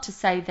 That's not to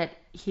say that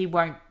he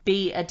won't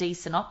be a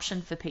decent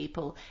option for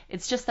people.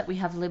 It's just that we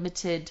have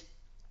limited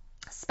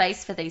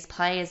space for these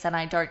players, and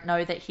I don't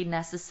know that he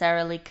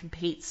necessarily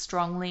competes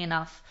strongly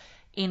enough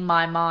in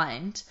my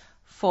mind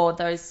for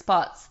those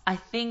spots. I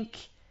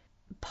think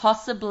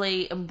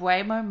possibly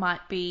Mbeumo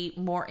might be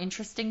more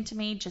interesting to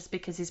me just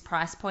because his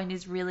price point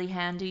is really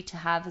handy to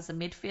have as a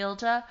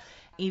midfielder,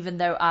 even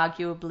though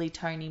arguably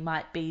Tony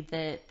might be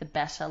the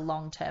better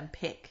long-term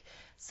pick.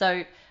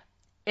 So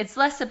it's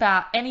less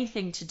about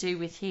anything to do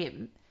with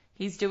him.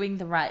 He's doing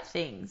the right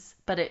things,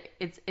 but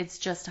it's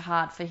just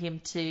hard for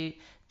him to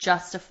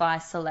justify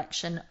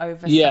selection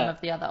over some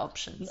of the other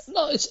options.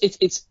 No,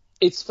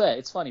 it's fair.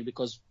 It's funny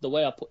because the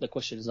way I put the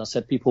question is I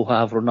said people who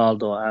have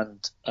Ronaldo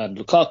and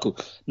Lukaku.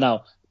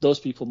 Now, those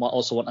people might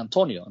also want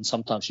Antonio, and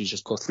sometimes you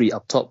just go 3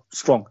 up top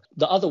strong.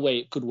 The other way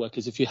it could work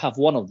is if you have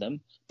one of them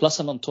plus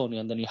an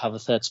Antonio and then you have a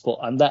third spot,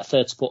 and that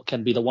third spot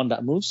can be the one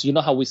that moves. You know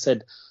how we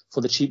said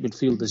for the cheap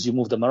midfielders you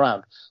move them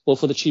around? Well,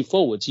 for the cheap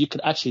forwards you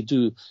could actually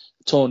do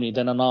Tony,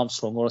 then an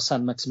Armstrong or a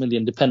San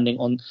Maximilian depending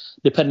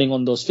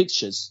on those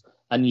fixtures.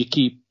 And you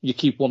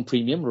keep one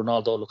premium,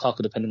 Ronaldo or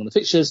Lukaku, depending on the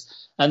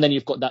fixtures. And then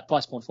you've got that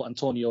price point for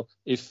Antonio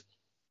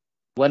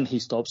when he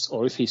stops,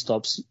 or if he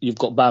stops, you've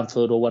got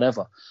Bamford or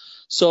whatever.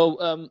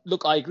 So,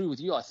 look, I agree with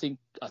you. I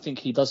think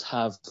he does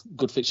have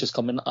good fixtures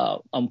coming.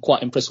 I'm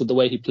quite impressed with the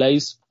way he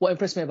plays. What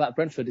impressed me about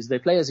Brentford is they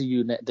play as a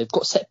unit. They've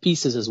got set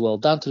pieces as well,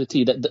 down to the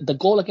T. The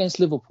goal against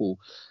Liverpool,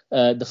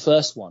 the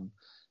first one,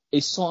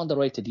 is so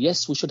underrated.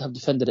 Yes, we should have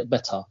defended it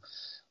better.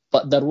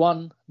 But the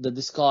run, the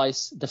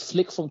disguise, the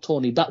flick from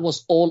Tony, that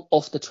was all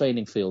off the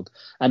training field.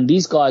 And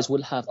these guys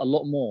will have a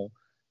lot more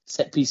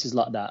set pieces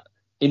like that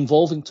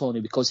involving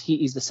Tony because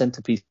he is the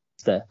centerpiece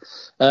there.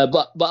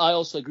 But I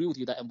also agree with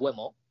you that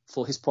Mbeumo,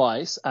 for his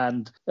price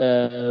and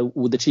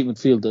with the cheap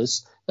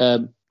midfielders,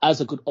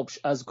 as a good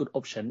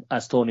option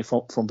as Tony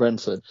from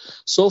Brentford.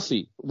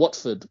 Sophie,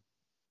 Watford,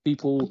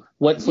 people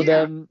went for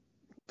them.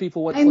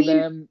 People went for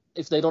them.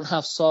 If they don't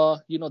have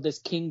Sarr, there's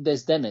King,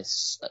 there's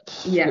Dennis.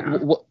 Yeah.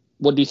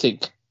 What do you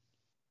think?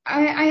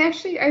 I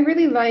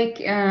really like,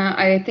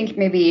 I think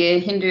maybe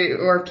Hindu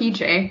or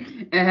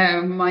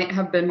PJ might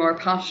have been more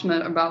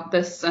passionate about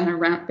this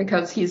rant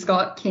because he's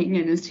got King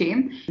in his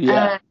team.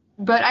 Yeah.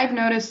 But I've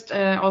noticed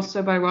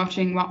also by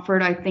watching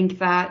Watford, I think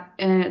that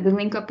the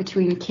link up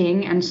between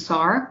King and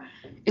Sarr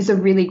is a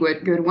really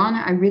good one.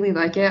 I really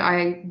like it.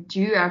 I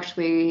do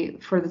actually,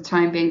 for the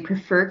time being,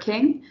 prefer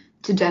King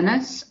to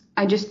Dennis.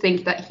 I just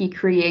think that he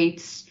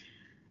creates,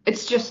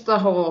 it's just the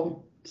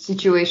whole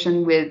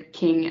situation with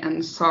King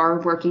and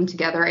Sarr working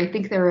together. I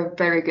think they're a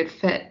very good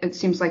fit. It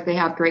seems like they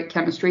have great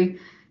chemistry.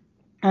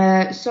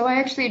 So I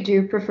actually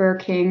do prefer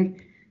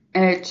King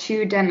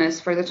to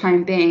Dennis for the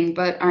time being,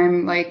 but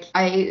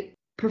I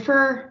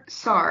prefer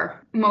Sarr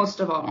most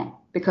of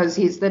all because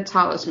he's the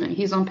talisman.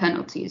 He's on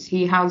penalties.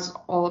 He has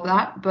all of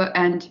that,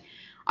 and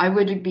I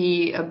would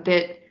be a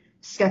bit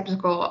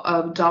skeptical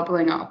of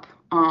doubling up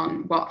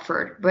on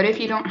Watford. But if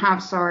you don't have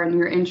Sarr and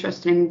you're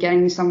interested in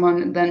getting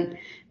someone, then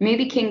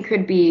maybe King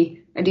could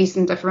be a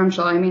decent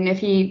differential. I mean, if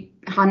he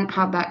hadn't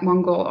had that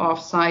one goal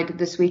offside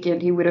this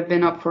weekend, he would have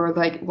been up for a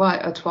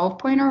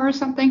 12-pointer or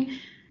something.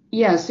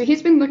 Yeah, so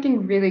he's been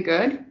looking really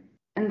good.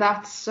 And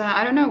that's,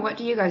 I don't know, what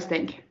do you guys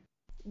think?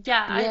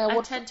 Yeah,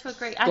 I tend to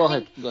agree. Go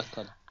ahead.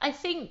 I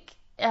think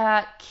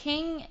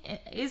King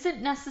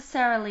isn't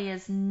necessarily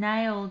as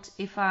nailed,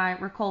 if I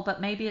recall,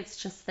 but maybe it's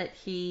just that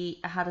he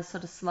had a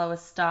sort of slower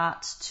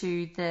start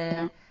to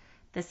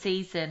the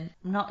season.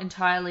 I'm not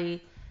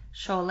entirely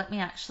sure. Let me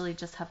actually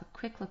just have a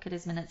quick look at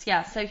his minutes.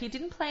 Yeah, so he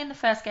didn't play in the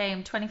first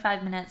game,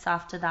 25 minutes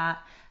after that,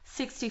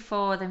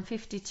 64, then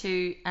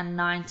 52 and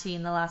 90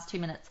 in the last 2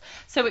 minutes.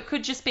 So it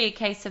could just be a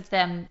case of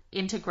them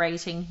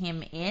integrating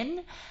him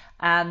in,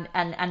 and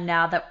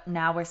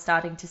now we're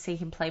starting to see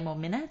him play more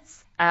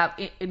minutes.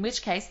 In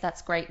which case,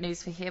 that's great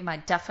news for him. I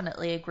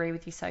definitely agree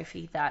with you,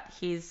 Sophie, that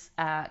his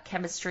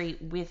chemistry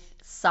with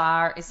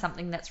Sarr is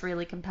something that's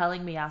really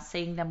compelling. We are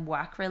seeing them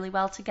work really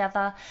well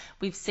together.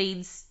 We've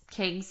seen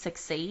King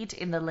succeed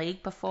in the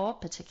league before,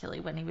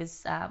 particularly when he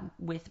was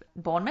with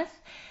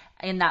Bournemouth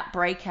in that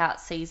breakout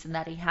season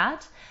that he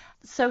had.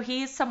 So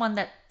he is someone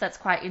that's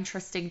quite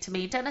interesting to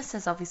me. Dennis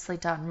has obviously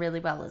done really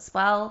well as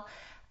well.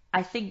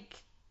 I think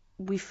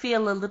we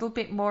feel a little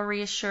bit more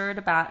reassured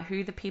about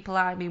who the people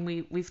are. I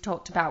mean, we've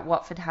talked about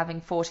Watford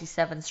having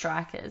 47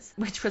 strikers,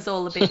 which was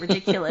all a bit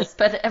ridiculous.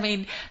 But I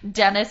mean,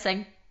 Dennis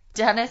and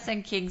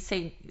King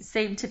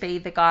seem to be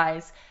the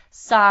guys.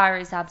 Sarr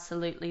is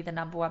absolutely the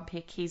number one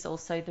pick. He's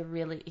also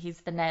he's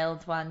the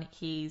nailed one.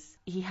 He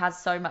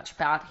has so much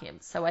about him.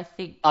 So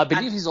I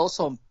believe he's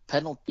also on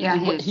penalty.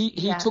 Yeah,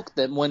 he took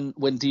them when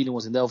Deeney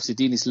was in there. Obviously,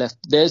 Deeney's left.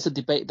 There's a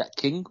debate that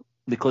King,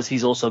 because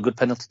he's also a good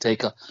penalty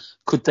taker,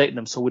 could take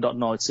them. So we don't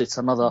know. It's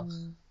another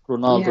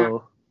Ronaldo.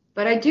 Yeah.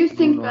 But I do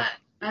think that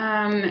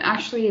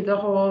actually the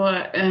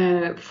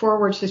whole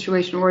forward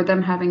situation, or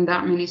them having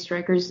that many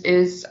strikers,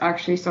 is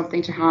actually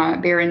something to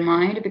bear in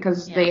mind,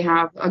 because they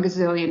have a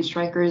gazillion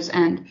strikers.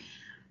 And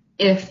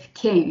if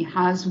King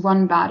has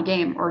one bad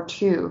game or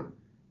two,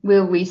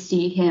 will we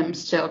see him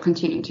still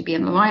continue to be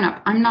in the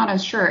lineup? I'm not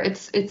as sure.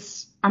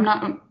 I'm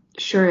not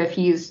sure if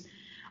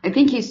I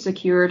think he's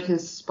secured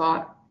his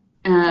spot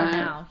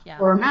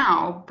for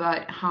now,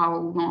 but how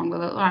long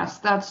will it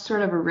last? That's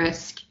sort of a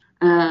risk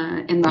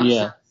in that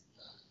sense.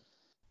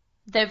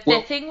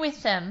 The thing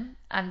with them,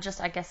 and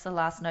just I guess the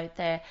last note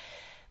there,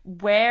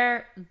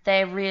 where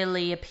they're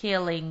really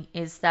appealing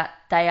is that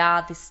they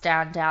are the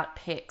standout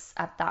picks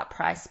at that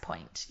price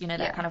point. You know,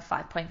 that kind of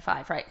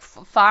 5.5, right?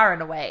 Far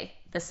and away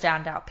the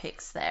standout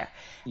picks there.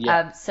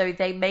 Yeah. So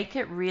they make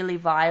it really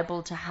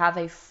viable to have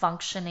a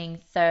functioning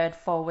third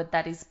forward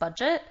that is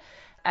budget,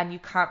 and you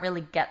can't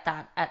really get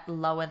that at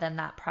lower than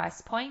that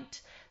price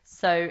point.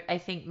 So I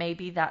think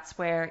maybe that's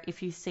where,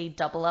 if you see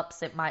double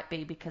ups, it might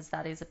be because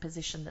that is a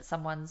position that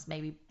someone's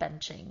maybe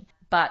benching.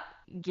 But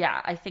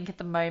yeah, I think at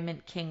the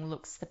moment King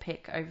looks the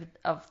pick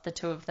of the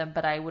two of them,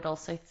 but I would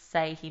also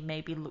say he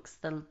maybe looks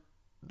the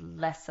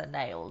lesser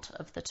nailed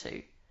of the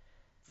two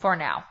for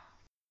now.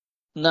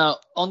 Now,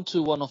 on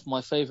to one of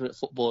my favourite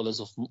footballers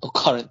of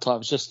current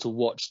times, just to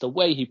watch. The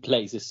way he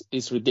plays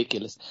is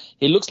ridiculous.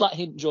 He looks like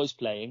he enjoys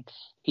playing.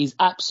 He's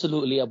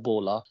absolutely a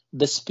baller.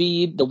 The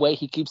speed, the way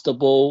he keeps the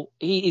ball,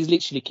 he is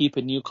literally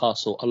keeping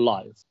Newcastle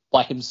alive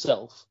by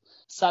himself.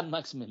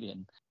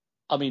 Saint-Maximin.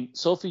 I mean,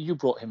 Sophie, you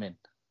brought him in.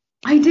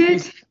 I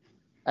did.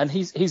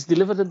 He's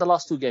delivered in the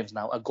last 2 games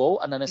now, a goal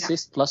and an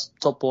assist plus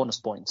top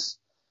bonus points.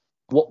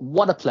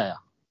 What a player.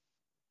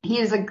 He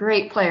is a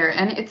great player,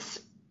 and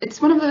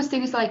it's one of those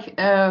things like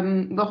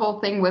the whole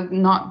thing with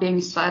not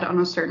being set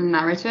on a certain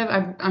narrative.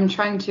 I'm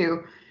trying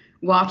to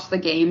watch the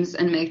games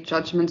and make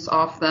judgments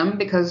off them,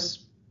 because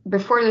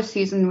before the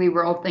season we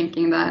were all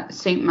thinking that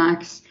St.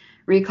 Max,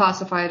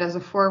 reclassified as a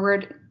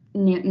forward,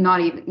 he's not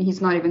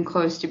even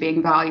close to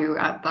being value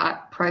at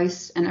that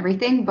price and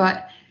everything,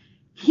 but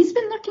he's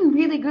been looking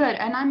really good,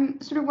 and I'm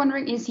sort of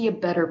wondering, is he a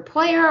better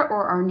player,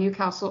 or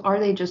are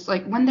they just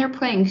like, when they're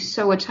playing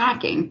so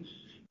attacking,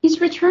 he's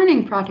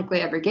returning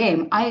practically every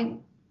game.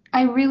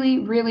 I really,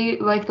 really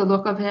like the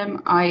look of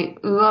him. I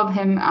love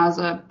him as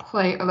a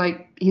player.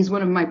 Like, he's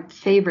one of my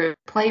favorite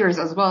players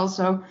as well.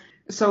 So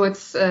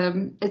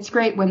it's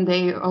great when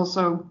they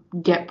also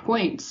get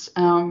points.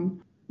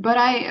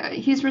 But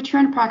he's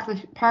returned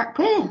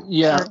practically.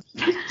 Yeah,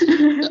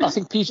 I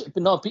think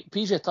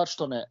PJ touched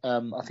on it.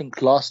 I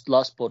think last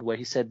pod, where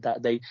he said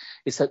that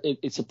it's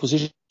a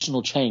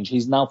positional change.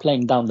 He's now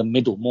playing down the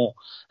middle more,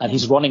 and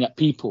he's running at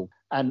people.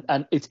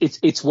 and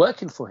it's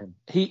working for him.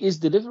 He is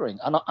delivering,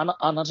 and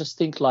I just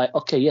think like,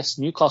 okay, yes,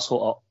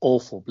 Newcastle are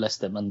awful, bless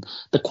them, and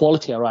the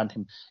quality around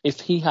him.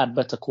 If he had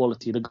better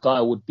quality, the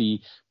guy would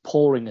be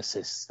pouring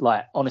assists.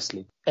 Like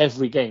honestly,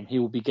 every game he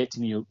will be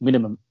getting you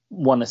minimum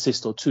 1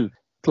 assist or 2,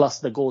 plus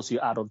the goals you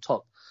add on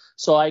top.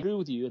 So I agree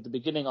with you. At the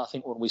beginning, I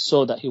think when we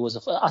saw that he was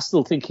I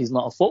still think he's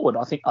not a forward.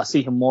 I think I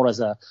see him more as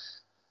an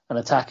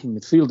attacking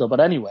midfielder. But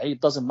anyway,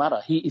 it doesn't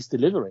matter. He is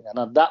delivering, and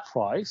at that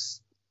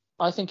price,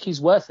 I think he's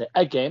worth it.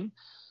 Again,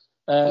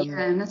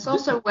 and it's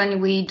also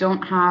when we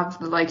don't have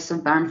the likes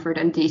of Bamford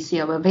and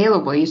DCL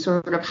available, you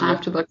sort of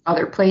have to look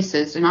other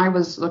places. And I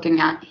was looking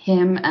at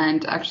him,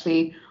 and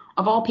actually,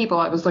 of all people,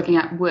 I was looking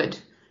at Wood.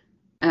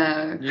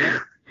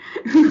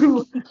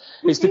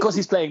 It's because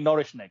he's playing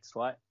Norwich next,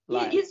 right?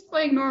 Like, he's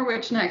playing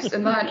Norwich next,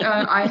 and that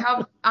I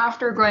have,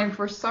 after going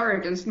for Sarr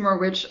against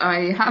Norwich,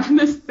 I have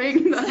this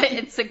thing that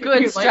it's a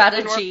good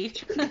strategy.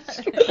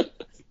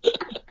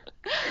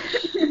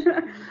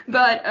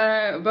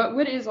 But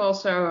Wood is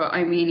also,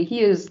 I mean,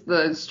 he is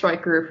the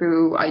striker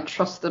who I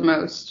trust the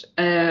most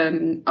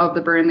of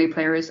the Burnley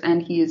players,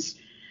 and he's,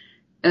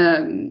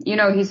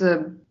 he's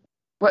a,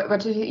 what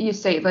did you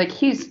say? Like,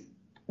 he's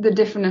the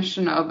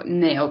definition of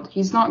nailed.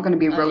 He's not going to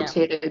be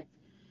rotated. Yeah.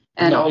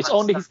 And no, it's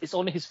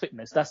only his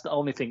fitness. That's the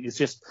only thing. It's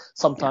just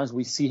sometimes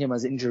we see him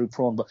as injury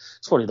prone, but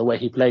it's probably the way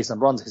he plays and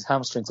runs his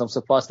hamstrings. I'm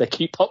surprised they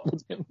keep up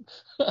with him.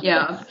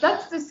 Yeah,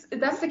 that's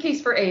the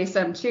case for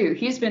ASM too.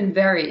 He's been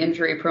very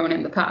injury prone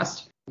in the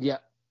past. Yeah,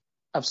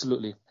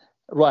 absolutely.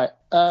 Right.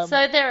 So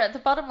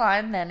the bottom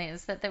line then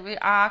is that there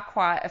are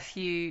quite a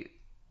few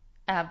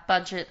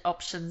budget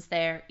options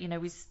there. You know,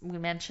 we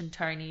mentioned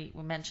Tony,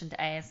 we mentioned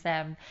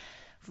ASM,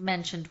 we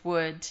mentioned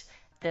Wood.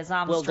 There's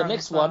Armstrong. Well, the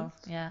next as well.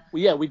 one,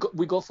 yeah, we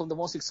go from the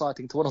most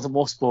exciting to one of the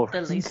most boring.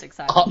 The least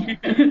exciting.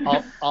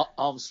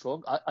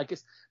 Armstrong. I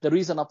guess the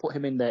reason I put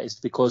him in there is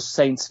because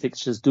Saints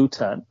fixtures do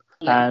turn,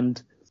 and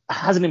it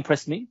hasn't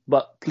impressed me.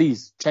 But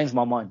please change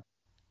my mind.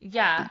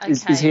 Yeah, okay.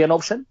 Is he an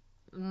option?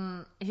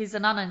 He's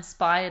an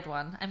uninspired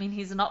one. I mean,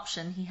 he's an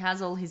option. He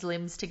has all his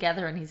limbs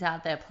together and he's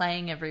out there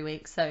playing every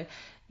week, so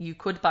you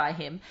could buy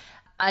him.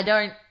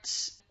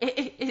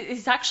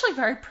 He's actually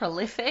very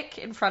prolific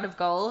in front of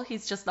goal.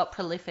 He's just not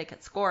prolific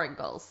at scoring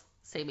goals,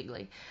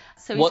 seemingly.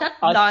 So he's had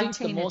 19 I think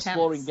the most attempts.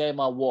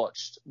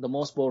 the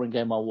most boring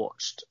game I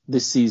watched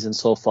this season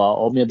so far,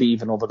 or maybe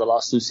even over the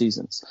last 2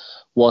 seasons,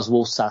 was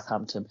Wolves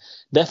Southampton.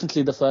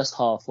 Definitely the first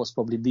half was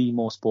probably the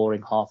most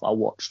boring half I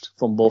watched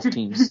from both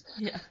teams.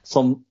 Yeah.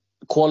 From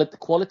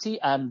quality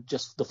and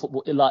just the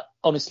football. Like,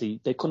 honestly,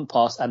 they couldn't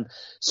pass. And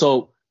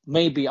so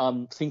maybe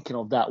I'm thinking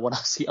of that when I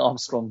see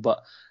Armstrong,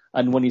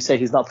 and when you say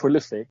he's not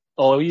prolific,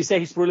 or you say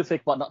he's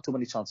prolific but not too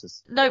many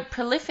chances. No,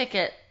 prolific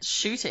at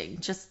shooting,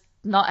 just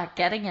not at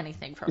getting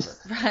anything from it,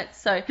 right?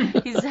 So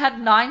he's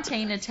had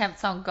 19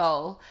 attempts on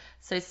goal,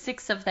 so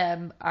 6 of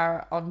them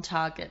are on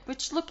target,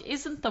 which, look,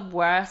 isn't the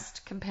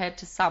worst compared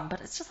to some, but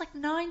it's just like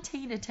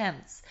 19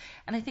 attempts.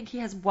 And I think he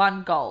has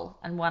 1 goal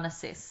and 1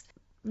 assist.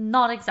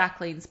 Not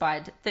exactly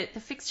inspired. The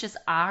fixtures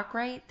are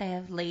great. They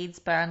have Leeds,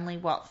 Burnley,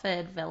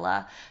 Watford,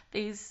 Villa.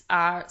 These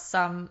are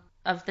some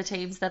of the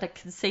teams that are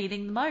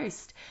conceding the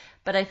most.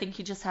 But I think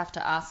you just have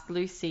to ask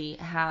Lucy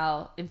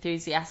how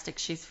enthusiastic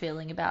she's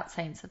feeling about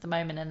Saints at the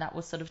moment, and that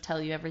will sort of tell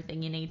you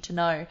everything you need to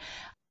know.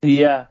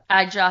 Yeah.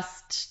 I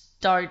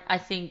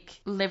think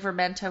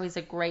Livramento is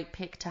a great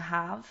pick to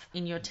have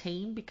in your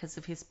team because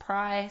of his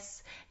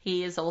price.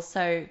 He is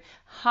also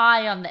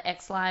high on the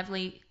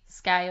ex-Lively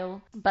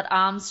scale, but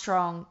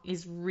Armstrong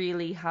is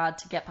really hard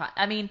to get by.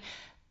 I mean,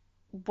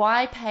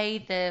 why pay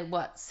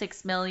the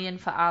 6 million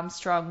for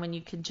Armstrong when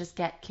you can just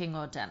get King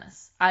or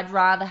Dennis? I'd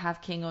rather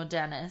have King or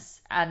Dennis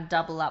and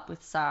double up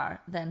with Sarr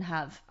than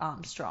have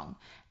Armstrong.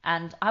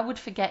 And I would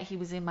forget he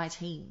was in my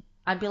team.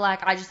 I'd be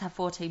like, I just have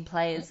 14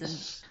 players and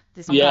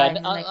this guy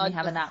will make me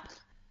have a nap.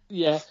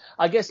 Yeah,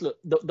 I guess, look,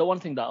 the one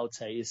thing that I would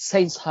say is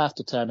Saints have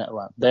to turn it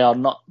around. They are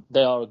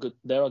a good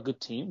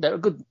team. They're a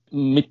good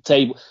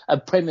mid-table, a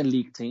Premier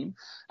League team,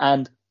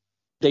 and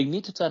they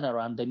need to turn it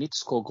around. They need to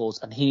score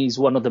goals, and he's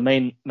one of the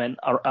main men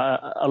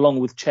along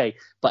with Che.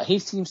 But he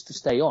seems to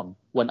stay on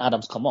when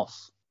Adams come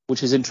off,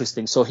 which is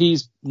interesting. So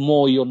he's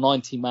more your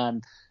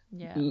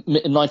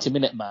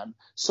 90-minute man.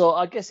 So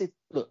I guess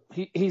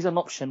he's an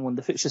option when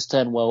the fixtures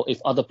turn well.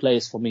 If other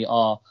players for me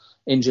are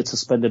injured,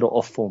 suspended, or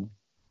off form.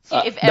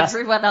 If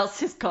everyone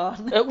else is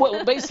gone.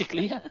 Well,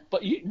 basically, yeah.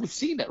 But we've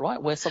seen it, right?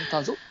 Where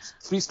sometimes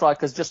 3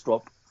 strikers just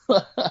drop.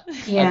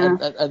 Yeah.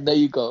 and there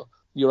you go.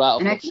 You're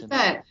out of options. options. I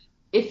think that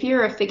if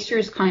you're a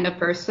fixtures kind of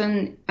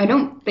person, I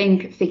don't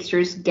think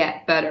fixtures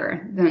get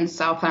better than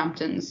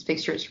Southampton's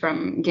fixtures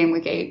from game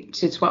week 8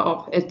 to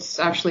 12. It's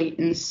actually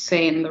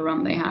insane the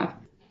run they have.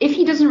 If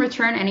he doesn't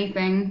return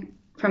anything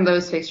from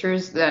those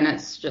fixtures, then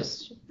it's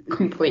just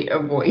complete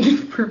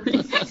avoid for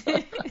me.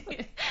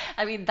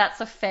 I mean,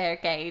 that's a fair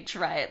gauge,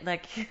 right?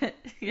 Like,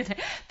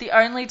 the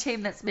only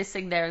team that's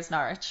missing there is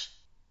Norwich,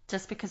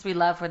 just because we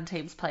love when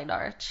teams play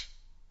Norwich.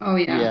 Oh,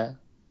 yeah.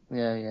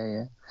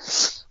 Yeah.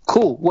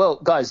 Cool.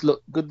 Well, guys,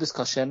 look, good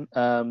discussion.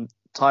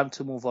 Time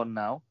to move on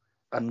now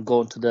and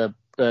go into the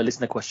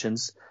listener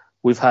questions.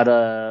 We've had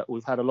a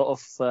lot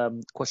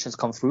of questions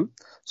come through,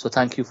 so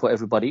thank you for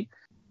everybody.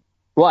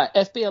 Right,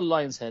 FBL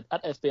Lionshead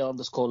at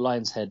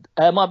FBL_Lionshead.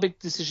 My big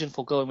decision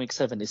for going week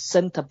 7 is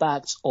centre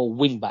backs or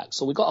wing backs.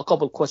 So we got a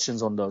couple of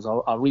questions on those.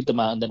 I'll read them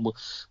out and then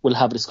we'll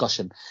have a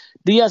discussion.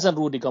 Diaz and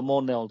Rudiger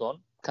more nailed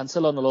on.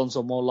 Cancelo and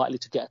Alonso more likely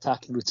to get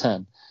attack in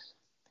return.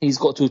 He's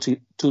got two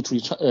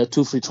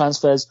free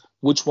transfers.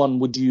 Which one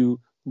would you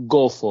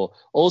go for?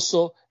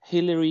 Also,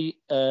 Hilary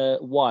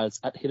Wiles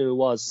at Hilary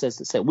Wiles says,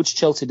 which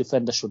Chelsea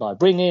defender should I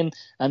bring in?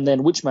 And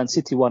then which Man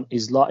City one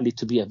is likely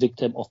to be a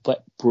victim of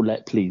Pep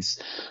Roulette, please?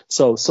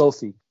 So,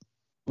 Sophie,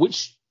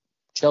 which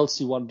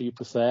Chelsea one do you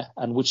prefer?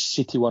 And which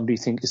City one do you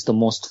think is the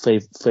most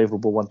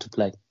favourable one to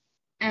play?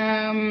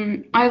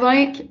 I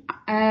like,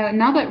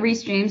 now that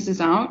Reece James is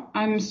out,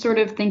 I'm sort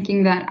of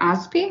thinking that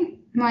Aspie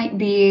might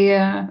be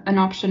an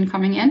option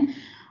coming in.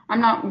 I'm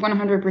not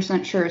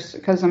 100% sure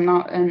because I'm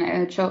not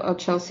a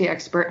Chelsea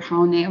expert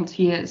how nailed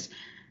he is.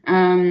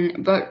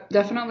 But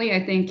definitely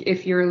I think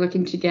if you're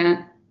looking to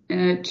get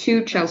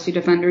 2 Chelsea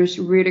defenders,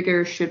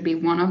 Rudiger should be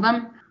one of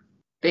them,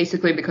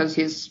 basically because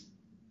he's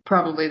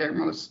probably their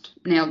most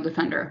nailed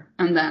defender.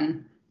 And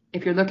then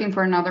if you're looking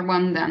for another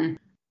one, then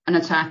an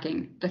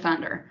attacking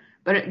defender.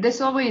 But this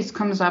always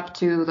comes down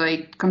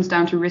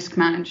to risk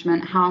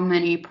management. How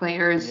many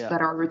players that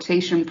are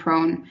rotation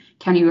prone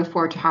can you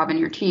afford to have in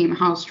your team?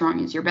 How strong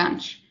is your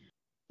bench?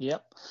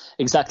 Yep,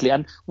 exactly.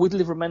 And with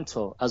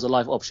Livramento as a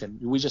live option,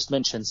 we just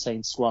mentioned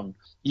Saints Run.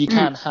 You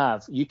can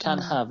have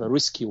a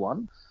risky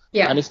one.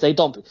 Yeah. And if they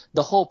don't,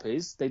 the hope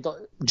is they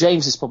don't.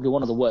 James is probably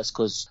one of the worst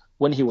because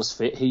when he was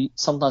fit,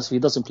 sometimes if he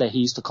doesn't play, he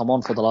used to come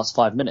on for the last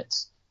 5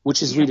 minutes,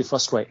 which is really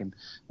frustrating.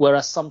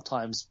 Whereas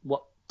sometimes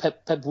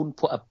Pep wouldn't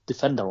put a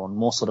defender on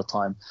most of the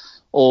time,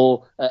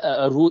 or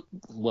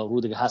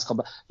Rudiger has come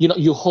back.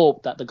 You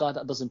hope that the guy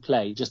that doesn't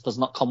play just does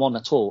not come on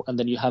at all, and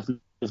then you have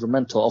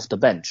Livramento off the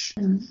bench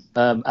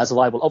as a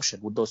viable option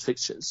with those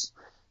fixtures.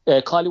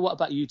 Kylie, what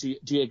about you? Do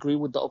you agree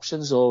with the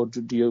options, or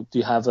do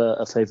you have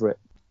a favourite?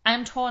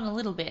 I'm torn a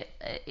little bit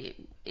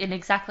in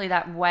exactly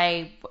that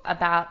way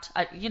about,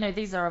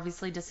 these are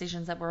obviously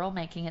decisions that we're all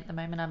making at the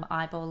moment. I'm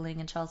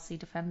eyeballing a Chelsea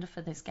defender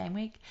for this game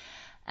week.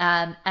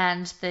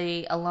 And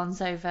the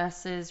Alonso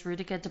versus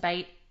Rudiger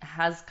debate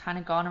has kind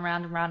of gone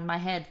around and around my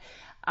head.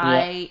 Yeah.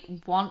 I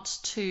want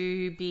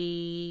to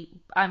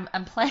be...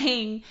 I'm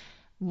playing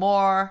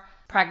more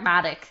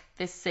pragmatic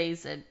this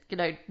season.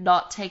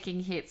 Not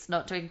taking hits,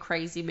 not doing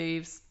crazy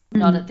moves,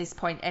 not at this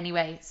point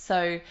anyway.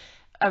 So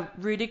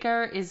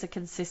Rudiger is a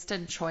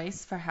consistent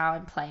choice for how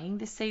I'm playing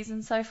this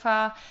season so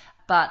far.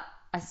 But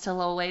I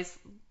still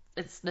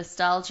it's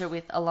nostalgia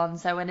with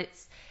Alonso, and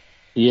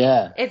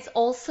it's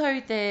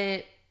also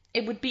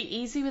it would be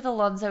easy with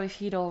Alonso if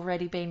he'd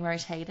already been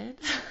rotated.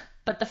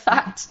 But the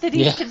fact that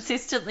he's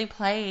consistently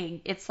playing,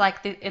 it's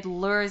like it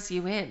lures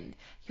you in.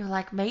 You're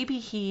like, maybe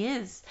he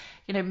is.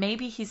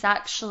 Maybe he's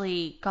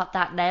actually got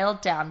that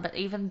nailed down. But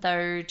even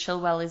though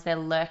Chilwell is there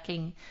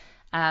lurking,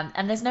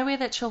 and there's no way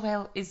that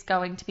Chilwell is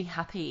going to be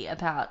happy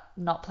about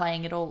not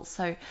playing at all.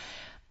 So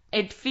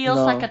it feels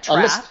like a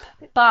trap.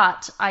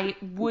 But I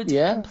would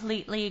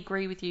completely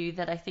agree with you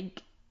that I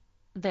think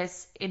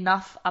there's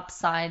enough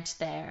upside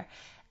there.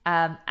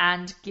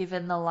 And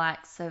given the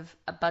likes of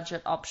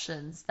budget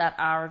options that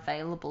are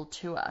available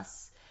to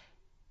us,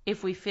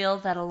 if we feel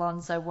that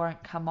Alonso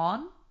won't come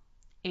on,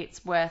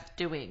 it's worth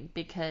doing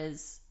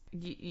because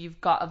you've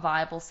got a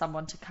viable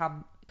someone to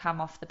come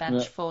off the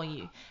bench for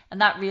you.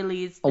 And that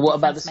really is the what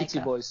about the difference City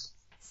maker. boys?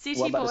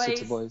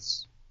 City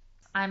boys?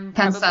 I'm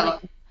Cancelo.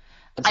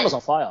 Cancelo's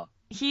on fire.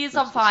 He is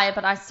on fire,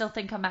 but I still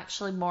think I'm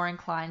actually more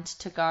inclined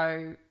to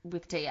go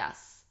with Diaz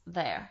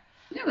there.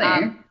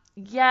 Really?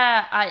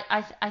 Yeah,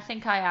 I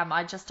think I am.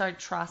 I just don't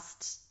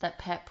trust that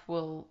Pep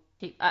will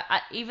keep.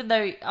 Even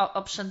though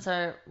options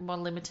are more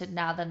limited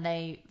now than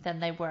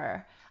they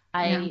were,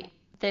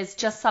 there's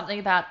just something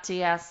about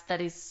Diaz that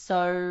is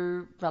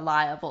so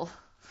reliable.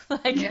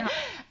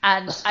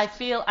 And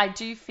I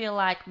do feel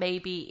like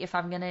maybe if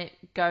I'm gonna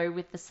go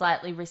with the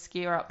slightly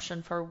riskier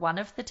option for one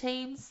of the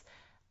teams,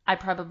 I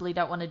probably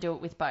don't want to do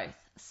it with both.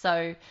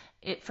 So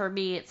for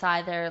me, it's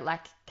either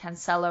like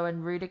Cancelo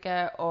and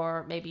Rudiger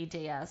or maybe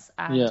Diaz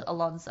and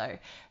Alonso,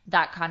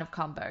 that kind of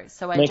combo.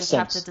 So I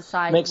have to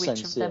decide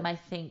which of them I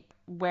think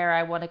where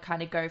I want to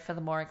kind of go for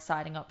the more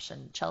exciting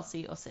option,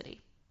 Chelsea or City.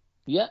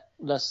 Yeah,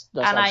 that's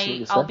and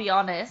absolutely fair. I'll be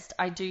honest,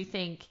 I do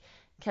think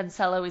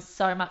Cancelo is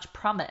so much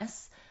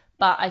promise,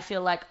 but I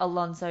feel like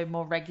Alonso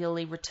more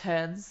regularly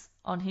returns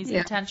on his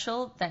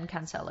potential than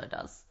Cancelo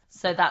does.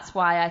 So that's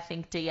why I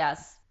think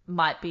Diaz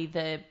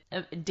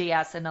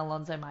and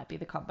Alonso might be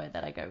the combo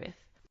that I go with.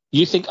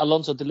 You think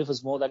Alonso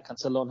delivers more than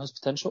Cancelo on his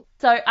potential?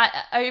 So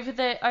over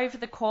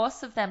the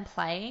course of them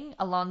playing,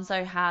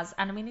 Alonso has,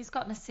 and I mean he's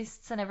gotten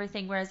assists and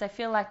everything, whereas I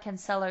feel like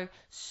Cancelo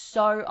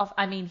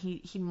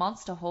he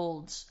monster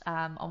hauled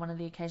on one of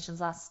the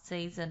occasions last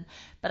season,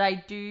 but I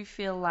do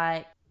feel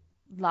like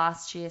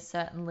last year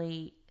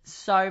certainly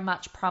so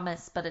much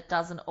promise, but it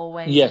doesn't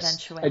always Yes,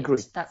 eventuate.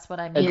 agree. That's what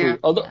I mean. Agree.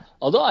 Yeah.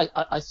 Although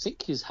I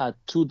think he's had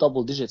 2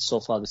 double digits so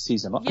far this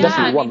season. Yeah,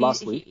 Definitely I one mean,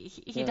 last week.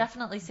 he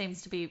definitely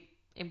seems to be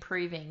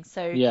improving.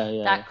 So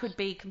Yeah. that could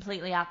be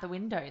completely out the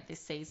window this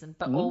season.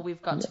 But all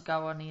we've got to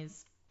go on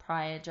is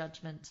prior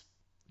judgment.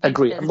 I think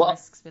Agree. There's And what-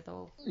 risks with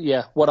all.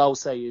 Yeah, what I would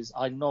say is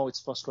I know it's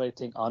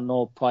frustrating. I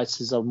know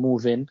prices are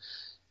moving.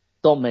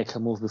 Don't make a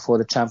move before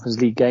the Champions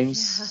League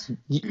games.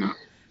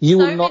 You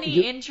So will not.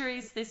 many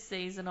injuries this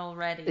season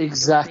already. It would be a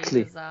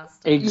Exactly.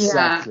 disaster.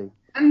 Exactly.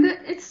 And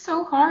it's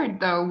so hard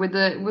though.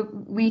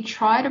 We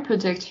try to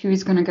predict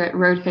who's going to get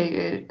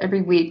rotated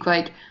every week.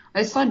 Like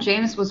I saw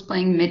James was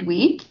playing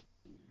midweek.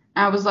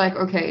 I was like,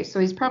 okay, so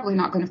he's probably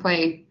not going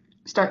to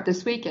start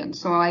this weekend.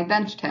 So I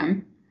benched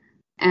him,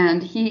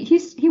 and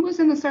he was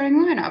in the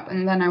starting lineup.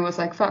 And then I was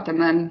like, fuck. And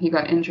then he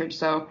got injured.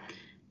 So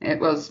it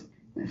was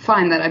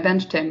fine that I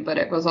benched him, but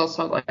it was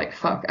also like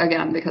fuck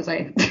again because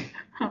I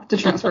have to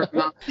transfer him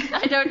out.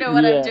 I don't know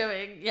what Yeah. I'm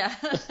doing. Yeah.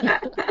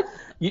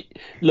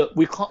 Look,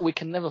 we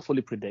can never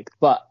fully predict,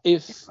 but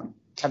if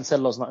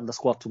Cancelo's not in the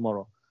squad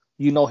tomorrow,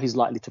 you know he's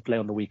likely to play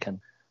on the weekend,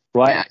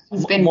 right? Yeah,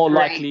 he's been more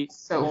great likely,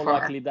 so more far.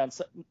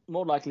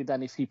 likely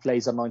than if he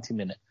plays a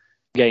 90-minute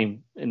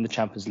game in the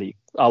Champions League,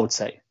 I would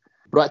say.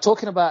 Right,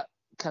 talking about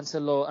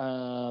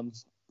Cancelo,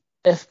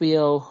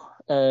 FBL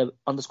 _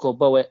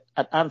 Boet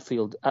at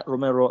Anfield at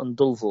Romero and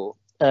Dulvo.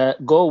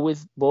 Go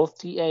with both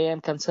TAA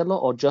and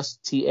Cancelo or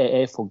just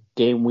TAA for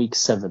game week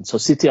 7? So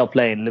City are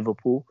playing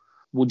Liverpool.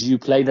 Would you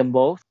play them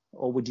both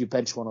or would you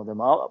bench one of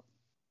them out?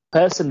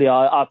 Personally,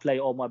 I play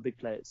all my big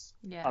players.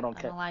 Yeah, I don't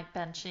care. I like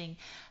benching.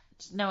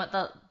 You know what?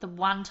 The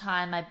one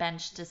time I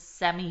benched a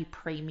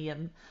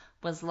semi-premium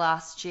was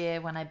last year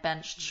when I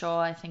benched Shaw.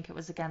 I think it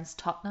was against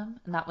Tottenham,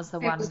 and that was the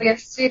It one. was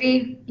against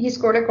City. He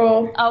scored a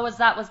goal. Oh,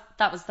 that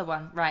was the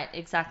one, right?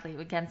 Exactly,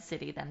 against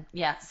City. Then,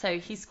 yeah. So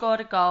he scored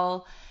a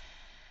goal,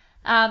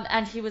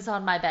 and he was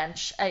on my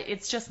bench.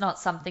 It's just not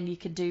something you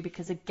can do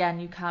because again,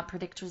 you can't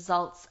predict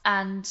results.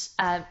 And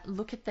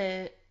look at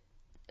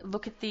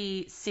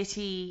the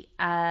City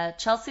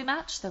Chelsea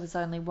match. There was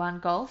only one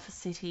goal for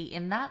City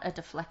in that, a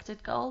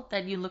deflected goal.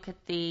 Then you look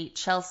at the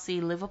Chelsea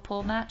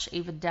Liverpool match,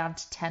 even down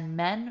to 10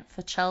 men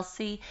for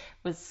Chelsea,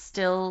 was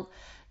still,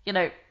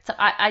 so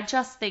I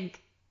just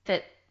think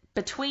that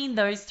between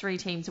those 3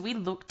 teams, we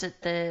looked at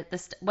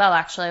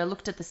I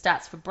looked at the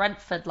stats for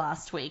Brentford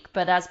last week,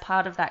 but as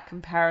part of that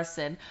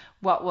comparison,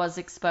 what was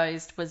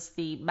exposed was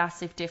the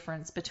massive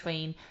difference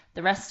between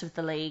the rest of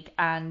the league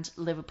and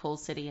Liverpool,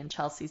 City and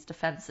Chelsea's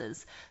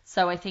defences.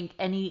 So I think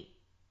any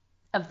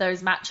of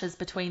those matches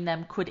between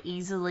them could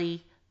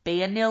easily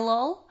be a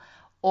 0-0,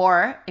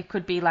 or it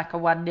could be like a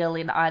 1-0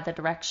 in either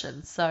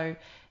direction. So I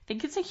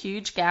think it's a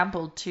huge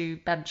gamble to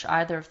bench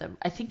either of them.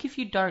 I think if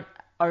you don't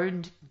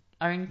own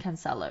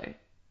Cancelo,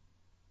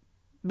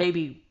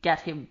 maybe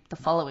get him the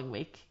following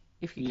week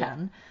if you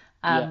can.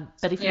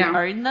 But if you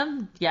own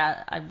them,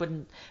 I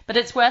wouldn't. But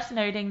it's worth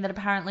noting that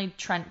apparently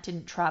Trent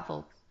didn't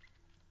travel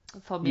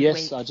for midweek.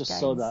 Yes, I just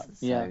games, saw that.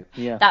 so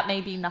Yeah. That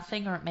may be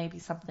nothing, or it may be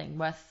something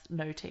worth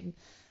noting.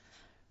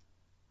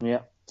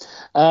 Yeah.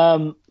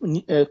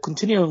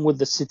 Continuing with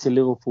the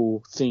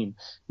City-Liverpool theme,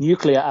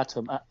 nuclear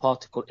atom at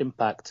particle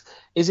impact.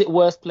 Is it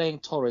worth playing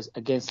Torres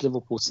against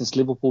Liverpool since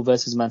Liverpool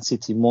versus Man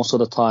City most of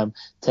the time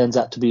turns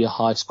out to be a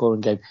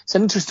high-scoring game? It's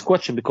an interesting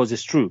question because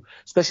it's true,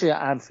 especially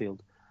at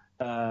Anfield.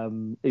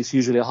 It's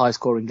usually a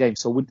high-scoring game.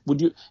 So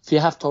would you, if you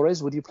have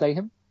Torres, would you play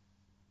him?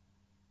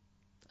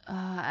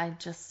 I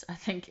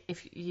think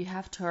if you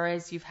have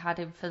Torres, you've had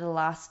him for the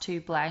last 2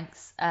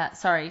 blanks. 2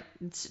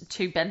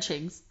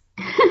 benchings.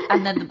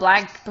 And then the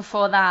blank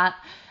before that.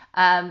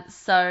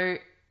 So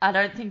I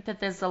don't think that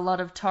there's a lot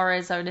of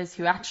Torres owners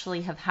who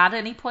actually have had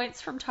any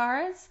points from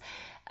Torres.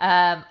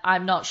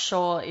 I'm not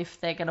sure if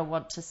they're going to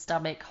want to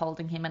stomach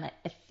holding him. And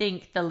I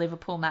think the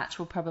Liverpool match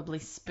will probably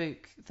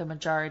spook the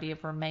majority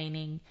of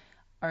remaining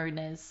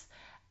owners.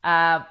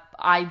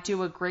 I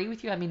do agree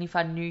with you. I mean, if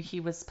I knew he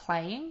was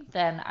playing,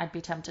 then I'd be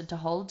tempted to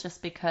hold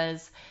just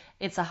because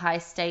it's a high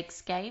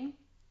stakes game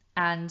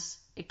and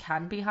it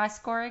can be high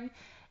scoring.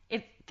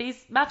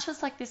 These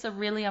matches like this are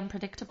really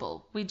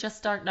unpredictable. We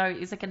just don't know.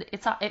 Is it going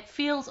to? It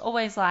feels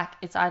always like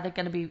it's either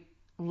going to be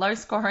low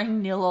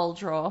scoring 0-0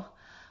 draw,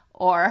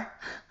 or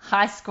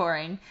high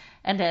scoring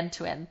and end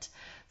to end.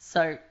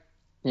 So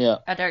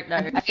I don't know.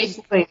 I think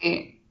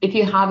Basically, if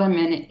you have him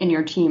in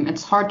your team,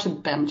 it's hard to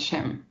bench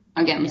him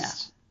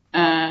against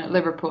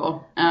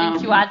Liverpool. I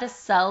think you either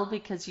sell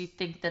because you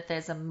think that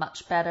there's a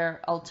much better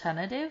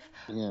alternative,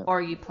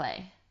 or you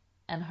play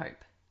and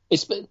hope.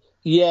 The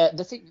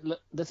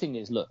thing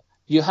is, look,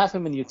 you have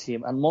him in your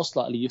team, and most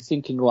likely you're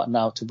thinking right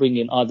now to bring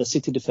in either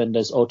City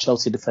defenders or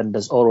Chelsea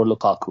defenders or a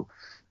Lukaku.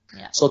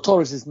 Yeah. So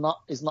Torres is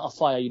not a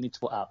fire you need to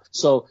put out.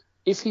 So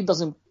if he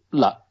doesn't,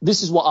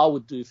 this is what I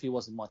would do if he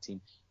was in my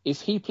team. If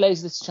he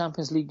plays this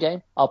Champions League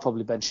game, I'll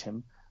probably bench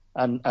him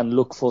and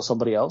look for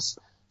somebody else,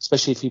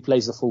 especially if he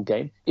plays the full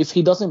game. If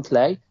he doesn't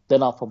play,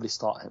 then I'll probably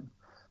start him.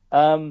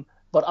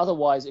 But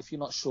otherwise, if you're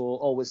not sure,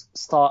 always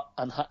start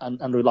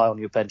and rely on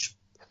your bench.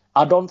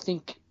 I don't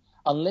think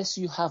unless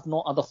you have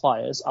no other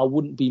fires, I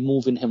wouldn't be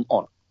moving him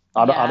on.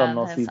 I don't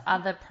know if there's you.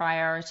 other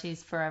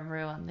priorities for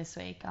everyone this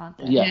week, aren't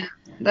there? Yeah,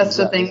 That's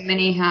exactly. the thing.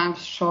 Many have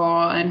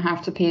Shaw and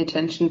have to pay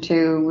attention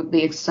to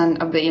the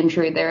extent of the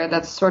injury there.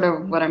 That's sort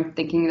of what I'm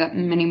thinking that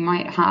many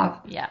might have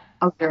Yeah.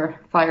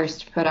 other fires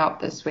to put out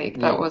this week.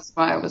 That was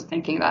why I was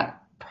thinking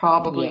that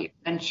probably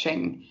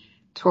benching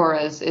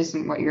Torres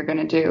isn't what you're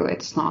going to do.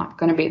 It's not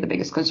going to be the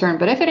biggest concern.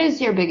 But if it is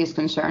your biggest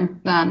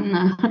concern,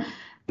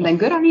 then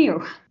good on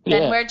you.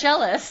 Then Yeah. we're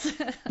jealous.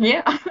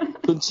 Yeah.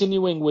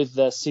 Continuing with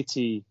the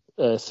City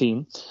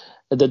theme,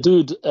 the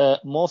dude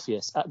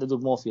Morpheus, at the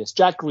dude Morpheus,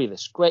 Jack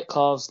Grealish, great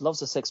calves,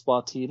 loves the sex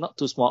party, not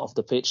too smart off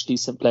the pitch,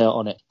 decent player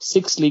on it.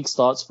 6 league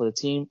starts for the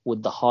team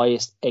with the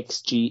highest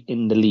XG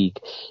in the league.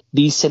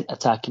 Decent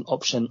attacking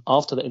option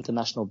after the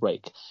international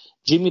break.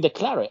 Jimmy the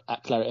Claret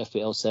at Claret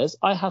FPL says,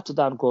 I have to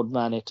downgrade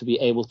Mane to be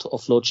able to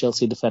offload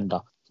Chelsea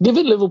defender.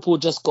 Given Liverpool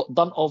just got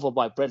done over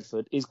by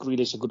Brentford, is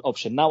Grealish a good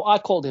option? Now, I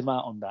called him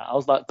out on that. I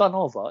was like, done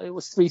over? It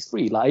was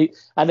 3-3. Like,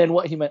 and then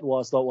what he meant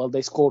was, well,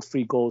 they scored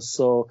 3 goals,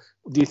 so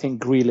do you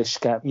think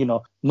Grealish can,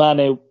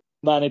 Mane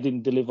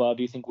didn't deliver,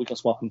 do you think we can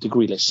swap him to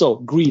Grealish? So,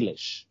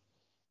 Grealish,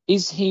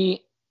 is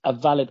he a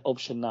valid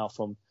option now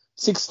from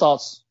 6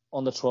 starts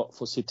on the trot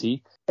for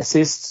City?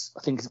 Assists,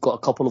 I think he's got a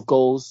couple of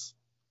goals.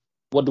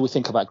 What do we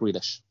think about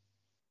Grealish?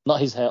 Not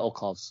his hair or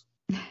calves.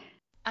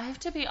 I have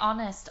to be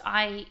honest,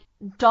 I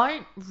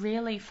don't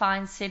really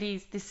find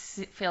City's,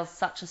 this feels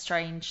such a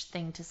strange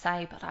thing to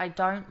say, but I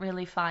don't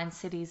really find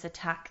City's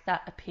attack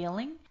that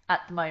appealing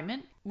at the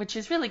moment, which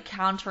is really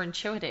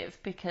counterintuitive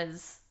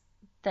because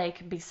they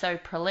can be so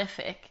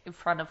prolific in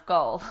front of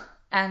goal.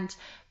 And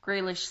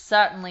Grealish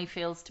certainly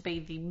feels to be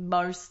the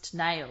most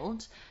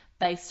nailed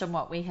based on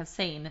what we have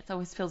seen. It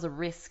always feels a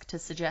risk to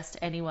suggest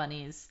anyone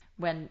is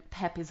when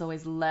Pep is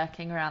always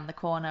lurking around the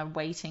corner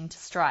waiting to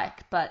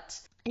strike. But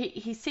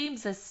he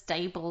seems a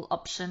stable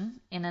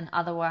option in an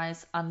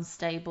otherwise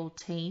unstable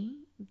team.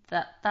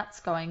 That's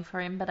going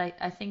for him. But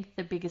I think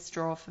the biggest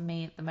draw for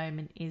me at the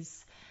moment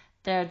is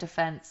their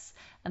defence.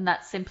 And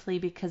that's simply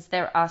because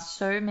there are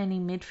so many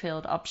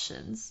midfield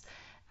options,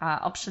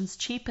 options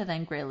cheaper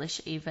than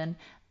Grealish even,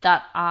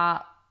 that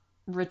are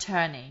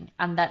returning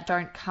and that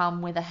don't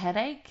come with a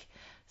headache.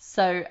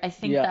 So I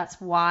think that's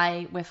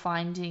why we're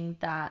finding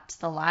that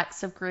the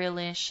likes of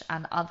Grealish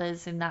and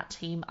others in that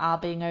team are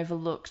being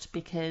overlooked,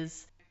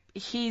 because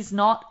he's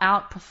not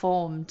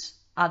outperformed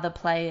other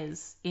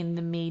players in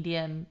the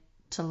medium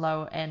to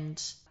low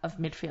end of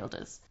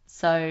midfielders.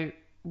 So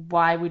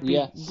why would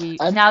we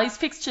now his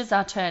fixtures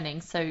are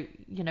turning, so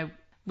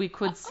we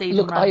could see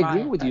them run I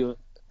agree with you.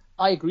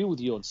 I agree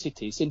with you on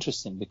City. It's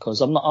interesting because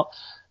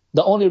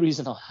the only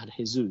reason I had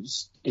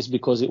Jesus is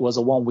because it was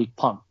a 1-week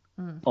punt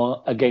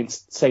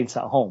against Saints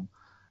at home.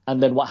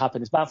 And then what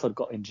happened is Bamford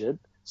got injured.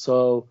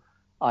 So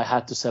I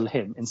had to sell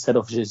him instead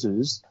of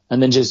Jesus.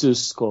 And then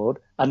Jesus scored.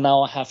 And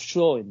now I have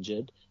Shaw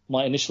injured.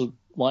 My initial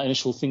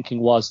thinking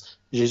was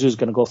Jesus is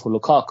going to go for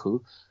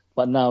Lukaku.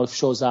 But now if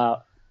Shaw's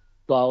out,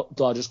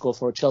 do I just go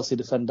for a Chelsea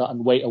defender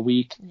and wait a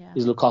week? Yeah.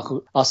 Is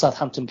Lukaku, are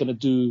Southampton going to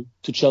do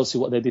to Chelsea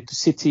what they did to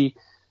City?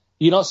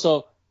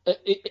 So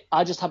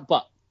I just have,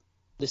 but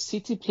the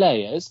City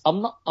players,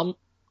 I'm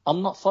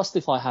not fussed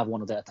if I have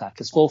one of their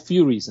attackers for a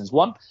few reasons.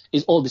 One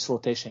is all this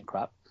rotation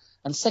crap.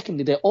 And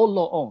secondly, they're all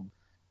low owned.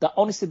 That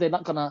honestly, they're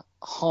not going to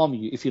harm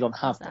you if you don't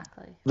have them.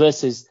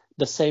 Versus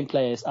the same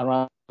players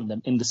around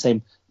them in the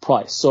same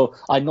price. So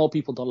I know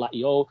people don't like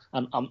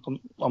and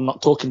I'm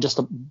not talking just,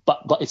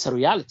 but it's a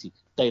reality.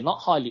 They're not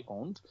highly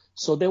owned,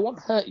 so they won't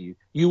hurt you.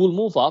 You will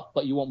move up,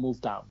 but you won't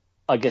move down.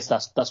 I guess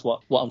that's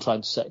what I'm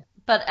trying to say.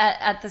 But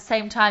at the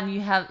same time,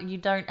 you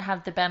don't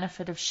have the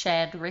benefit of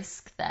shared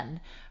risk then,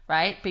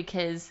 right?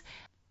 Because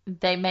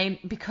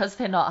because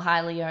they're not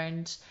highly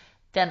owned,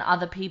 then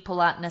other people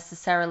aren't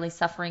necessarily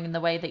suffering in the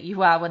way that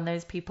you are when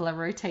those people are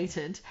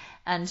rotated,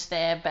 and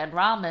their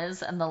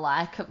Benramas and the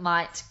like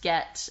might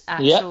get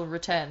actual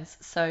returns.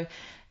 So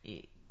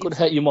could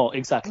hurt you more,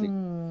 exactly.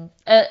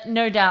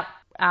 No doubt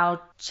our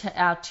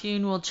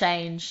tune will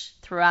change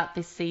throughout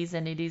this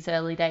season. It is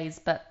early days,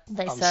 but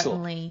they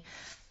certainly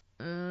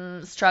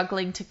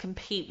struggling to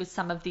compete with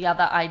some of the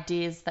other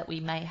ideas that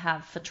we may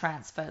have for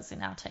transfers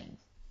in our team.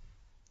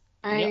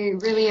 I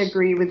really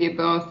agree with you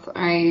both.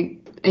 I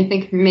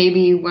think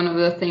maybe one of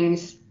the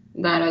things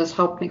that has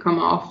helped me come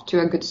off to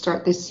a good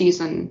start this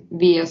season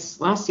via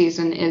last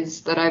season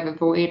is that I've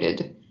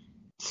avoided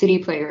City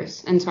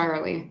players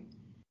entirely.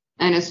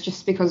 And it's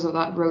just because of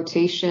that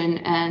rotation.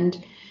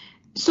 And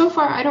so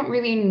far, I don't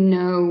really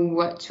know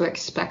what to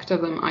expect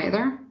of them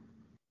either.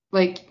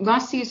 Like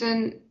last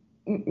season,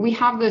 we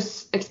have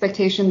this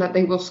expectation that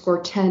they will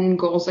score 10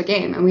 goals a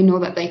game. And we know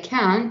that they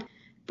can,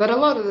 but a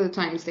lot of the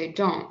times they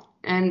don't.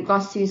 And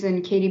last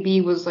season,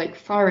 KDB was like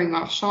firing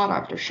off shot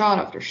after shot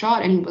after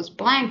shot, and he was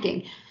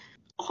blanking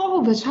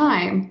all the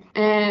time.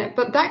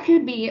 But that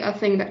could be a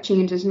thing that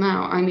changes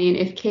now. I mean,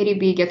 if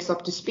KDB gets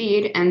up to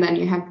speed and then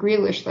you have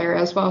Grealish there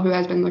as well, who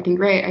has been looking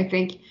great, I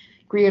think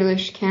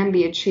Grealish can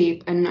be a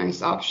cheap and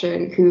nice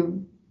option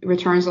who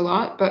returns a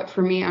lot. But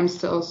for me, I'm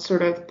still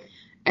sort of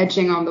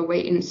edging on the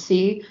wait and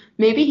see.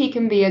 Maybe he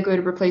can be a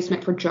good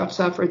replacement for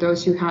Jota for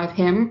those who have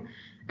him.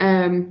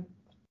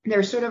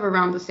 They're sort of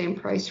around the same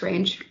price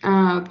range,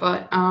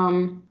 but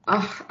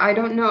I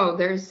don't know.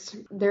 There's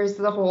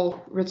the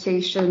whole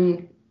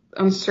rotation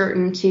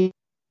uncertainty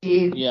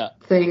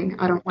thing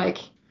I don't like.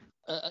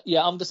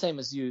 I'm the same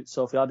as you,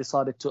 Sophie. I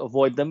decided to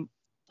avoid them,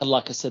 and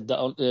like I said,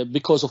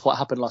 because of what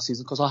happened last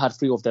season, because I had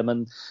 3 of them,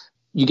 and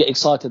you get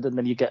excited and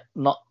then you get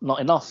not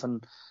enough.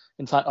 And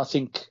in fact, I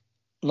think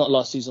not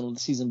last season, the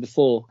season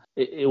before,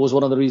 it was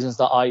one of the reasons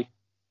that I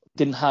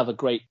didn't have a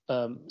great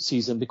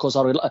season, because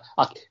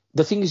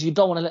the thing is, you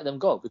don't want to let them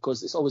go,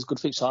 because it's always good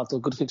fixture after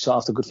good fixture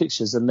after good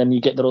fixtures, and then you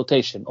get the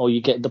rotation, or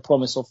you get the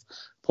promise of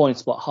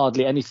points but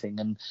hardly anything,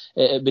 and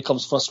it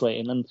becomes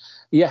frustrating. And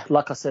yeah,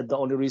 like I said, the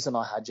only reason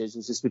I had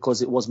Jesus is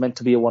because it was meant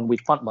to be a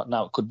 1-week punt, but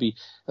now it could be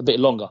a bit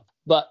longer.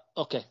 But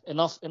okay,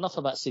 enough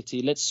about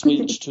City. Let's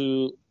switch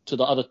to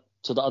the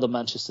other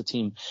Manchester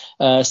team.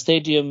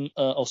 Stadium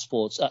of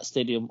Sports.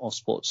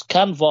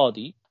 Can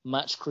Vardy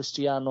match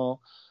Cristiano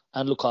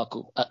and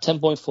Lukaku at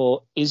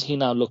 10.4? Is he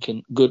now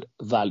looking good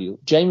value?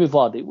 Jamie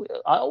Vardy,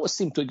 I always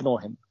seem to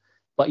ignore him,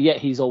 but yet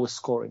he's always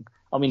scoring.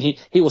 I mean,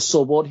 he was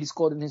so bored, he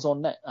scored in his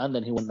own net, and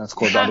then he went and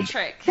scored.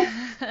 Hat-trick.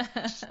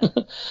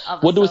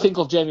 What do we think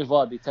of Jamie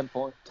Vardy,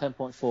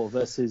 10.4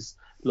 versus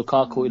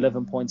Lukaku,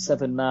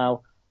 11.7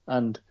 now,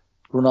 and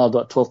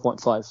Ronaldo at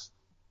 12.5?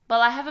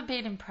 Well, I haven't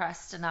been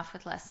impressed enough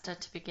with Leicester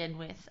to begin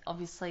with.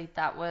 Obviously,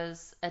 that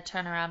was a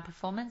turnaround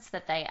performance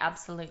that they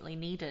absolutely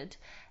needed.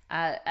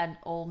 And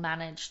all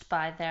managed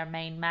by their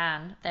main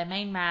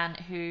man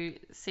who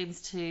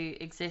seems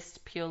to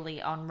exist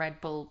purely on Red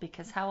Bull,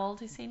 because how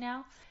old is he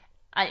now?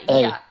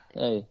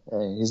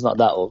 He's not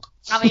that old.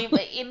 I mean,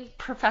 in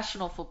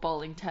professional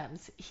footballing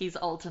terms, he's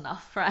old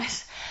enough,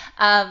 right?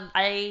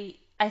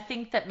 I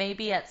think that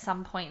maybe at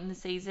some point in the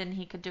season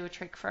he could do a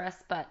trick for us,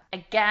 but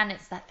again,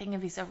 it's that thing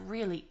of he's a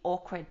really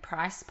awkward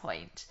price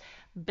point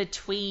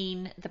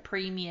between the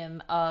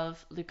premium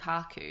of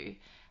Lukaku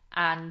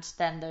and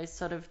then those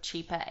sort of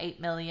cheaper 8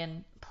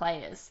 million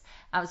players.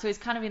 So he's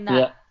kind of in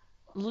that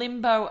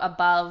limbo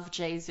above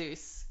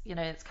Jesus.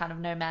 It's kind of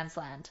no man's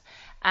land.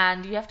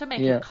 And you have to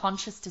make a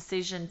conscious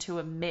decision to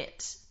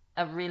omit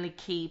a really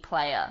key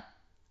player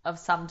of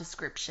some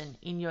description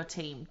in your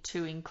team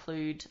to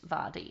include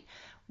Vardy.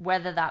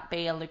 Whether that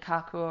be a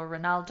Lukaku or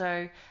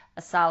Ronaldo,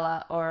 a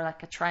Salah or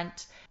like a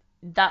Trent,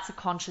 that's a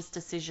conscious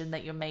decision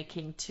that you're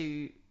making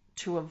to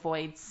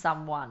avoid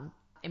someone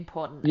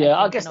important.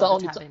 I guess the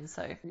only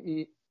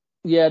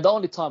the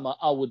only time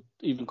I would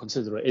even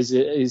consider it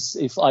is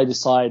if I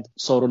decide,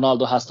 so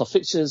Ronaldo has tough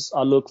fixtures,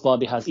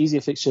 Vardy has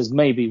easier fixtures,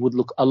 maybe would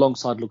look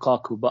alongside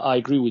Lukaku. But I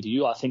agree with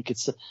you. I think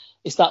it's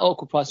that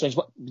awkward price range.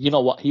 But you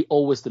know what? He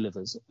always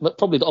delivers. But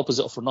probably the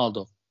opposite of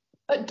Ronaldo.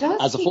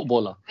 As a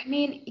footballer. I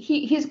mean,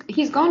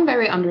 he's gone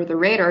very under the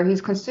radar.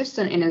 He's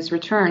consistent in his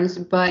returns,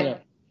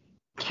 but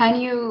can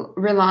you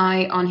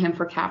rely on him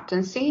for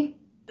captaincy?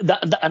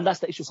 And that's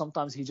the issue.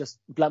 Sometimes he just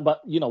blank.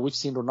 But we've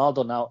seen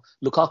Ronaldo now.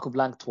 Lukaku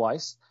blanked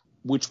twice,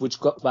 which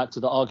got back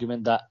to the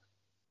argument that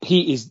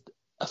he is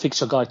a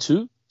fixture guy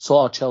too. So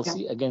are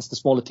Chelsea. Against the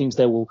smaller teams,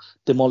 they will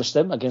demolish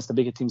them. Against the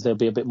bigger teams, they'll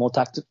be a bit more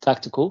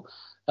tactical.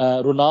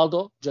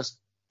 Ronaldo just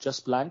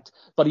blanked.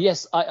 But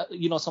yes,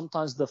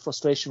 sometimes the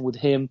frustration with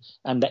him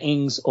and the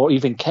Ings or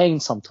even Kane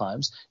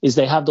sometimes is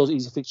they have those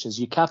easy fixtures.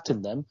 You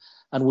captain them,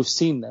 and we've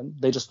seen them.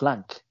 They just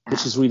blank,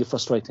 which is really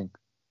frustrating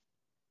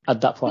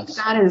at that price.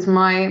 That is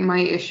my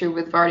issue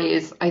with Vardy.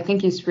 Is I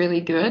think he's really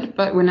good,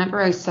 but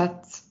whenever I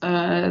set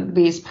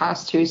these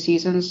past 2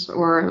 seasons,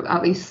 or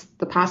at least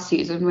the past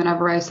season,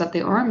 whenever I set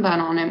the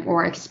armband on him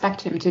or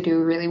expect him to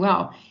do really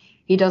well,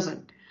 he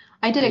doesn't.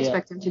 I did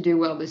expect him to do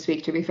well this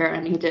week, to be fair,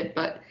 and he did,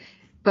 but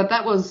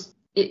that was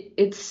it.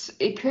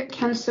 It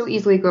can so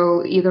easily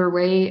go either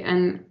way,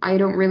 and I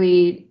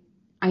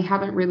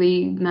haven't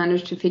really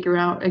managed to figure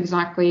out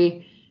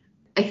exactly.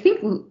 I think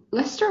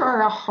Leicester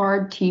are a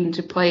hard team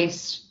to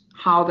place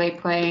how they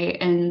play,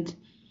 and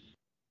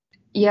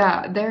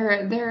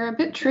they're a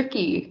bit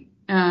tricky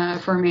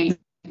for me.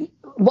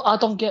 Well, I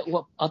don't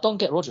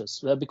get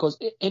Rodgers, because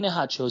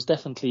Iheanacho is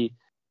definitely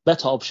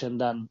better option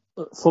than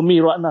for me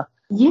right now.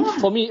 Yeah.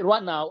 For me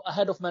right now,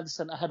 ahead of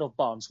Maddison, ahead of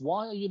Barnes.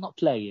 Why are you not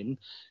playing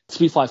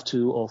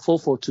 3-5-2 or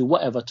 4-4-2,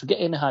 whatever, to get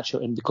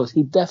Iheanacho in? Because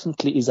he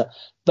definitely is a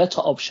better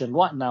option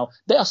right now.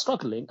 They are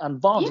struggling, and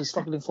Barnes is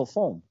struggling for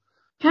form.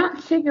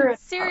 Can't figure it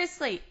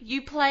Seriously,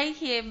 you play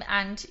him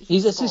and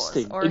he's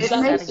assisting. Or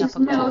exactly. It makes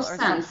no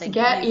sense.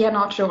 Get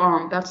Iheanacho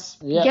on.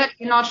 Get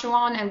Iheanacho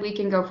on, and we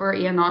can go for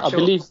Iheanacho. I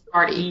believe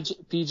party.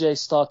 PJ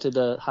started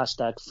a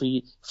hashtag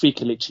free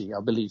Kilichi,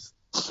 I believe.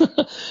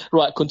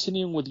 Right,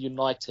 continuing with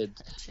United,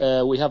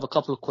 we have a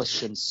couple of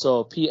questions.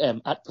 So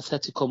PM at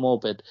Pathetico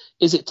Morbid,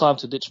 is it time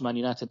to ditch Man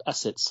United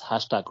assets?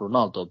 Hashtag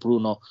Ronaldo,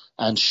 Bruno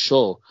and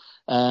Shaw.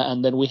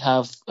 And then we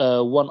have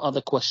one other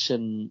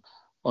question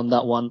on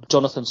that one.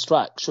 Jonathan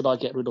Strack, should I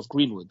get rid of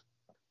Greenwood?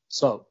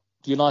 So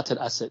United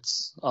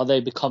assets, are they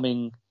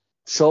becoming...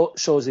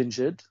 Shaw's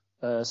injured.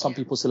 Some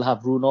people still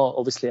have Bruno,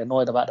 obviously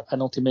annoyed about the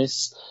penalty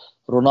miss.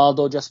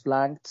 Ronaldo just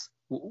blanked.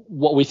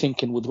 what we're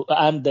thinking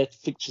and their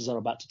fixtures are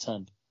about to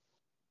turn.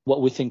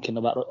 What we're thinking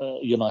about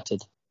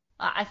United.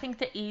 I think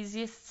the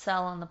easiest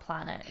sell on the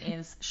planet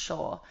is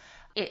Shaw.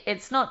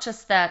 It's not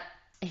just that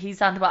he's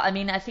underwhelmed. I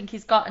mean, I think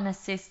he's got an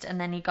assist and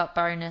then he got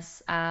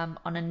bonus on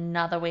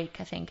another week,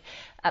 I think.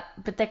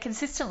 But they're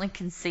consistently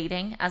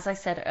conceding. As I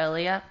said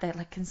earlier, they're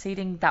like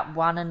conceding that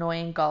one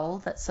annoying goal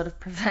that sort of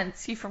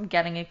prevents you from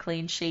getting a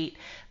clean sheet,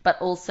 but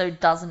also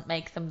doesn't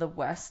make them the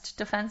worst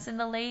defense in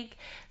the league.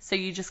 So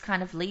you just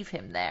kind of leave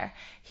him there.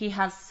 He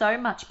has so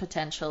much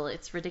potential,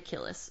 it's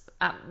ridiculous.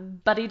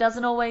 But he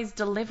doesn't always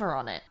deliver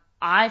on it.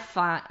 I've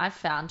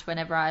found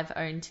whenever I've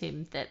owned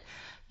him that,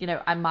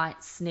 I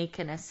might sneak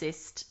an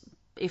assist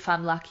if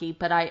I'm lucky,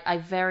 but I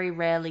very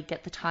rarely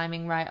get the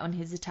timing right on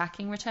his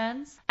attacking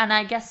returns. And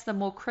I guess the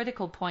more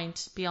critical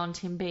point beyond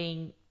him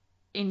being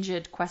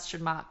injured, ?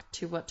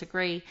 To what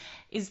degree,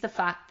 is the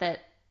fact that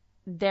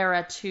there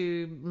are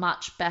two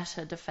much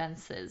better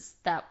defences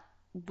that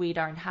we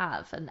don't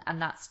have,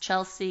 and that's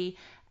Chelsea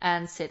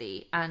and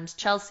City. And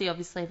Chelsea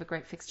obviously have a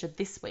great fixture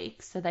this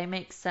week, so they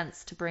make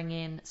sense to bring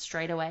in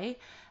straight away.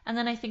 And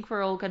then I think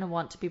we're all going to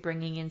want to be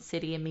bringing in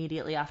City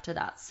immediately after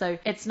that. So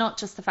it's not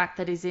just the fact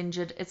that he's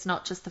injured. It's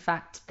not just the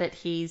fact that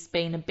he's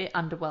been a bit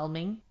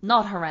underwhelming.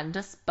 Not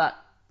horrendous, but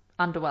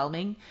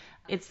underwhelming.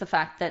 It's the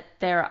fact that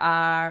there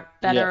are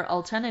better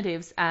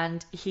alternatives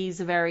and he's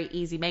a very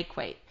easy make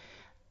weight.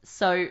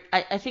 So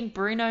I think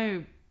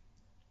Bruno,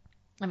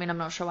 I mean, I'm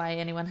not sure why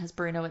anyone has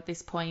Bruno at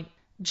this point,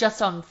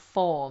 just on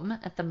form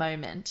at the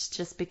moment,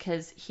 just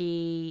because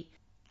he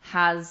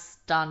has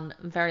done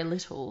very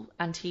little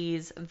and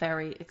he's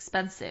very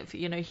expensive.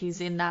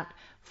 He's in that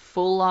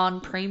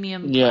full-on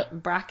premium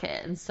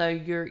bracket, and so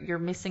you're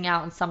missing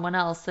out on someone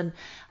else. And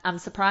I'm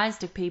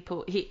surprised if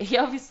people... He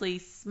obviously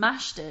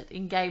smashed it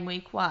in game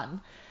week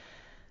 1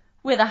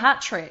 with a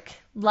hat-trick.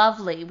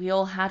 Lovely, we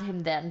all had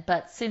him then.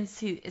 But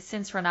since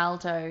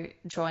Ronaldo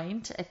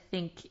joined, I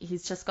think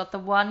he's just got the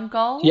one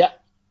goal.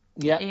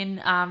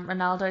 In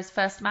Ronaldo's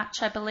first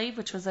match, I believe,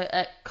 which was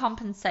a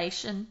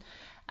compensation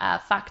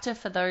factor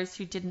for those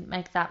who didn't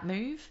make that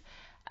move.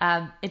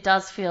 It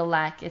does feel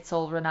like it's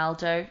all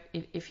Ronaldo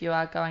if you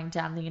are going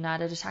down the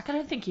United attack. I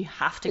don't think you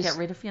have to get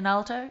rid of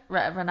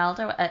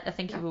Ronaldo. I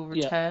think he will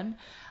return.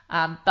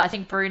 But I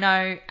think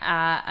Bruno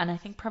and I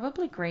think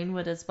probably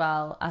Greenwood as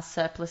well are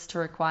surplus to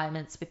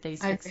requirements with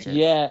these fixtures.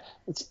 Yeah.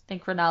 I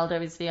think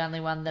Ronaldo is the only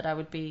one that I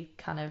would be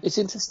kind of... It's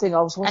interesting.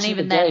 I was watching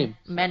the game. And even then,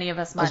 many of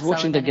us might sell him. I was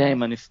watching the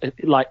game and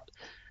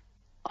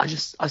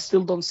I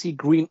still don't see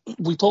Green.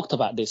 We talked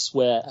about this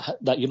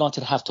that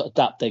United have to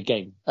adapt their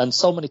game, and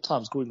so many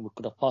times Greenwood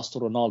could have passed to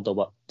Ronaldo,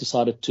 but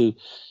decided to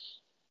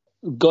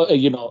go,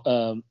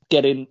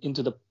 get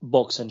into the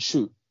box and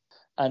shoot.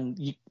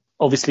 And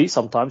obviously,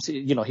 sometimes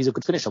he's a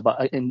good finisher,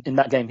 but in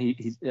that game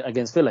he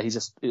against Villa,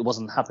 it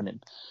wasn't happening.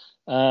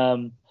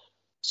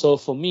 So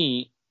for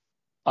me,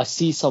 I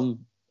see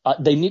some. I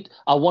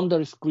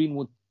wonder if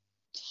Greenwood.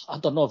 I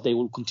don't know if they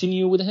will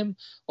continue with him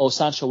or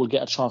Sancho will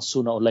get a chance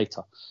sooner or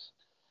later.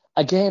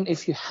 Again,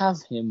 if you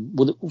have him,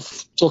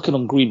 talking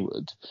on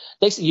Greenwood,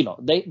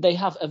 they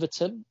have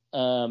Everton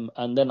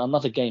and then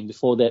another game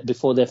before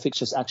their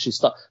fixtures actually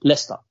start.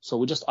 Leicester.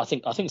 So I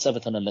think it's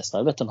Everton and Leicester.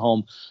 Everton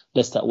home,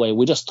 Leicester away.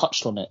 We just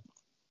touched on it.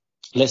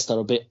 Leicester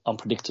a bit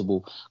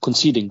unpredictable,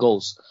 conceding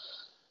goals.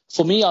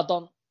 For me, I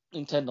don't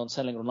intend on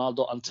selling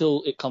Ronaldo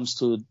until it comes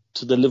to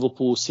the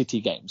Liverpool City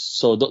games.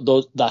 So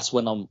that's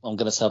when I'm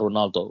going to sell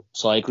Ronaldo.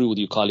 So I agree with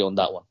you, Carly, on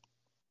that one.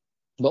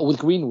 But with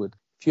Greenwood,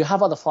 if you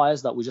have other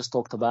fires that we just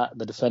talked about,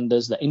 the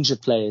defenders, the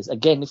injured players,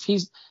 again, if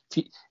he's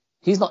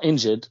not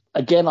injured,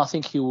 again, I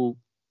think he'll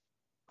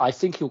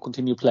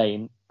continue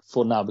playing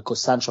for now because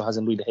Sancho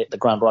hasn't really hit the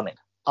ground running.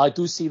 I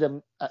do see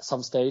them at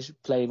some stage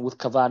playing with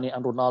Cavani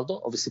and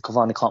Ronaldo. Obviously,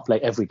 Cavani can't play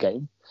every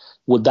game.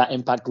 Would that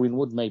impact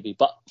Greenwood? Maybe.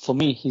 But for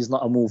me, he's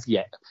not a move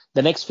yet.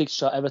 The next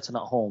fixture, Everton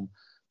at home,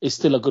 is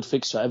still a good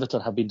fixture. Everton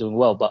have been doing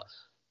well, but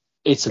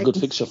it's a good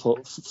fixture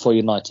for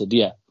United,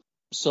 yeah.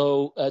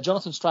 So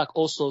Jonathan Strack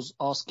also is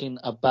asking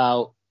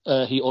about,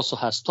 he also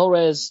has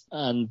Torres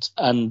and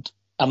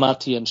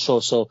Amati and Shaw.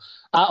 So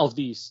out of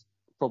these,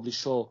 probably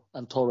Shaw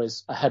and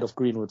Torres ahead of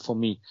Greenwood for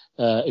me,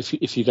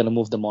 if you're going to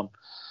move them on.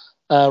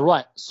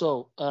 Right,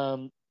 so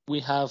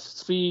we have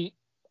 3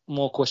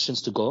 more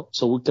questions to go,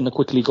 so we're going to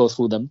quickly go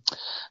through them.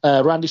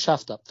 Randy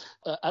Shafter,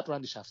 at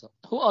Randy Shafter,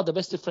 who are the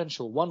best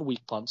differential 1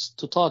 week punts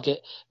to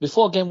target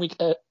before game week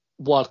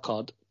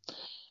wildcard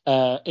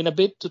in a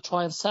bid to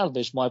try and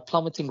salvage my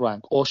plummeting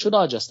rank, or should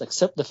I just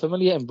accept the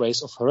familiar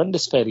embrace of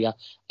horrendous failure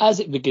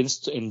as it begins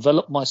to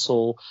envelop my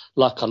soul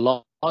like a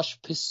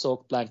large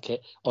piss-soaked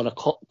blanket on a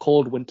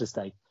cold winter's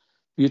day?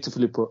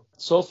 Beautifully put.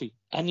 Sophie,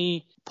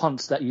 any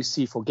punts that you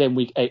see for game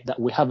week 8 that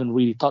we haven't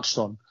really touched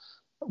on?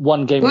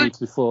 One game week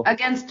before.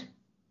 Against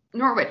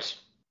Norwich.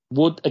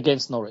 Wood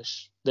against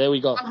Norwich. There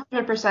we go.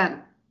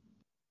 100%.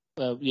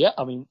 Yeah,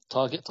 I mean,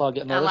 target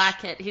Norwich. I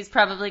like it. He's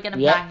probably going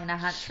to bang in a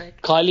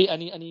hat-trick. Kylie,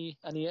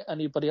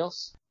 anybody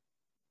else?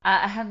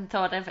 I hadn't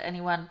thought of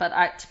anyone,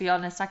 but to be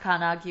honest, I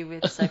can't argue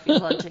with Sophie's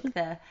logic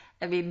there.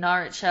 I mean,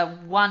 Norwich are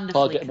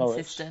wonderfully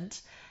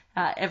consistent.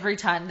 every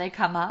time they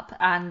come up,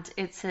 and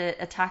it's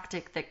a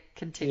tactic that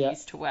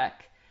continues to work.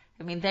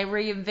 I mean, they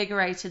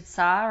reinvigorated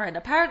Sarr, and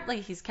apparently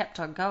he's kept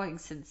on going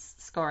since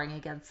scoring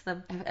against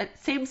them. It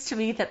seems to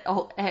me that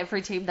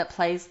every team that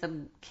plays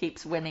them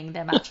keeps winning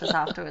their matches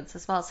afterwards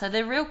as well. So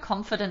they're a real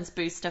confidence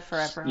booster for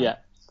everyone. Yeah.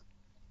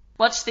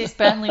 Watch this,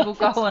 Burnley will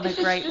go on a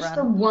great Just run.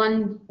 a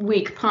 1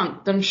 week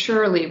punt, then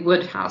surely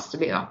Wood has to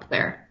be up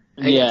there.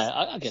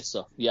 I guess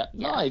so. Yeah.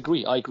 No, I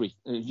agree.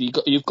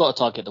 You've got to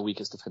target the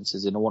weakest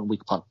defences in a 1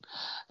 week punt.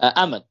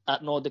 Ahmed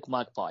at Nordic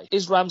Magpie.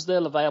 Is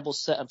Ramsdale a viable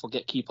set and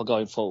forget keeper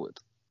going forward?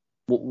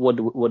 What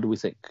do we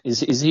think? Is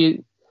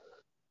he?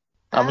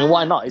 I mean,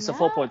 why not? It's a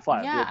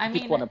 4.5. Yeah,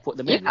 Pick one and put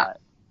them in. Right?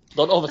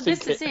 Don't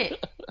overthink this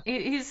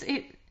is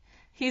it.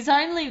 He's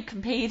only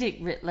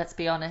competing. Let's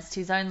be honest.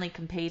 He's only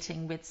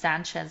competing with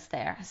Sanchez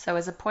there. So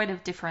as a point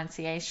of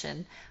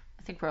differentiation,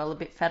 I think we're all a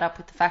bit fed up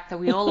with the fact that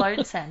we all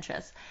own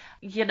Sanchez.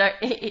 You know,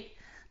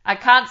 I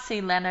can't see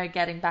Leno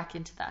getting back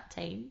into that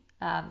team.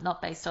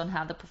 Not based on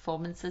how the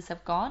performances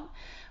have gone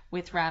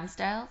with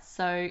Ramsdale.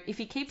 So if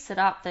he keeps it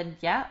up, then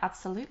yeah,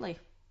 absolutely.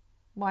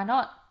 Why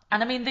not?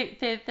 And I mean,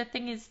 the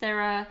thing is,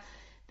 there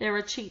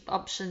are cheap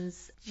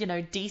options, you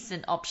know,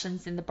 decent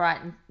options in the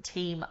Brighton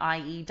team,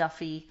 i.e.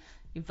 Duffy,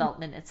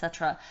 Veltman,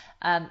 etc.,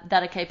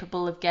 that are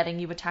capable of getting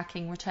you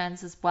attacking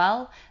returns as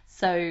well.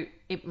 So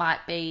it might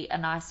be a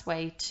nice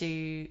way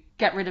to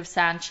get rid of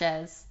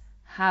Sanchez,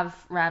 have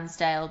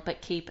Ramsdale, but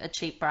keep a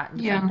cheap Brighton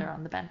defender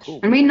on the bench.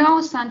 Cool. And we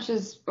know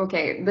Sanchez,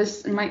 okay,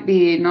 this might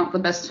be not the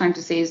best time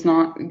to say he's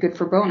not good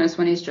for bonus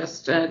when he's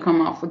just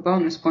come off with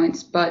bonus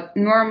points, but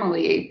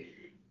normally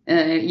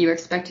you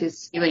expect his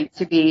ceiling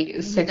to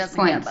be 6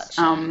 points.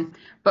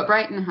 But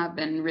Brighton have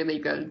been really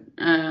good,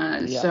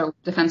 so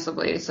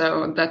defensively.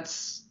 So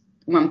that's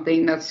one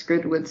thing that's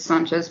good with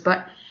Sanchez.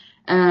 But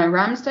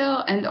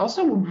Ramsdale and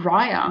also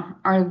Raya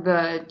are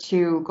the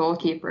two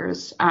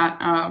goalkeepers at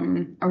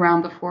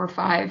around the 4 or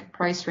 5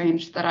 price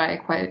range that I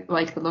quite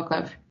like the look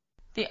of.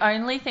 The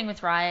only thing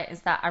with Raya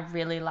is that I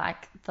really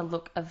like the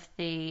look of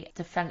the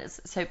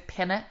defenders. So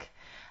Pinnock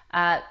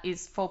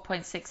is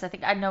 4.6. I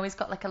think I know he's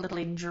got like a little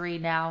injury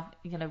now.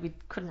 You know, we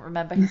couldn't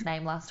remember his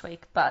name last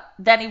week, but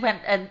then he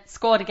went and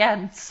scored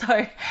again.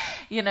 So,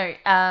 you know,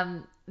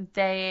 I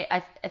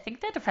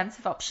think their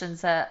defensive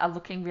options are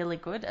looking really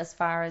good as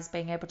far as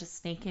being able to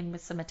sneak in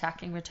with some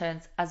attacking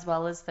returns as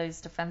well as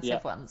those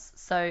defensive ones.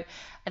 So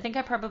I think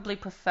I probably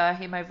prefer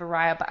him over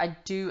Raya, but I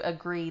do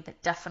agree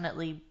that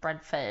definitely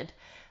Brentford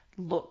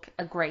look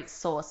a great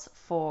source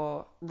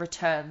for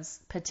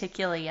returns,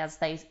 particularly as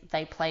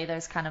they play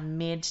those kind of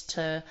mid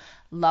to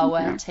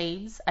lower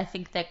teams. I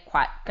think they're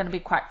going to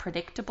be quite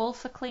predictable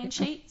for clean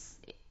sheets,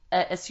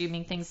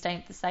 assuming things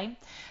stay the same.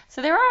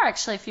 So there are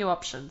actually a few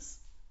options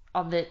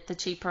on the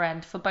cheaper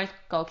end for both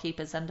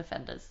goalkeepers and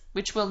defenders,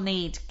 which we'll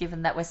need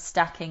given that we're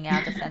stacking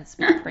our defence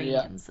with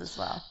premiums as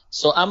well.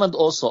 So Ahmed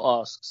also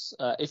asks,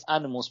 if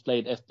Animals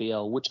played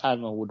FPL, which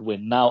animal would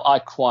win? Now, I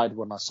cried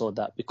when I saw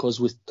that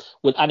because with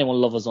animal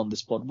lovers on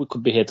this pod, we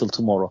could be here till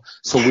tomorrow.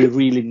 So we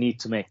really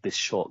need to make this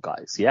short,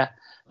 guys. Yeah,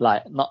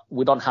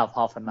 we don't have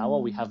half an hour,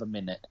 we have a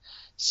minute.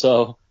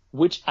 So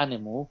which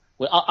animal?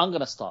 Well, I'm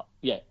gonna start.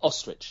 Yeah,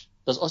 ostrich.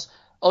 Does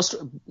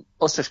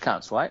ostrich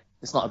counts, right?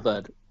 It's not a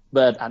bird.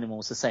 Bird animal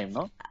is the same,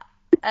 no?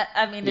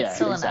 I mean, it's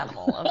still an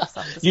animal of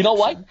some description. You know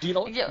why? Do you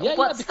know?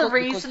 What's the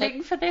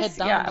reasoning for this?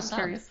 Yeah, I'm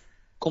curious.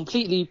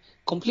 Completely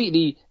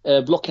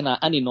blocking out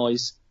any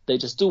noise. They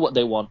just do what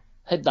they want.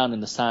 Head down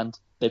in the sand.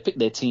 They pick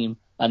their team,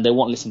 and they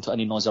won't listen to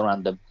any noise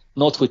around them.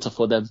 No Twitter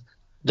for them.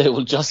 They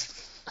will just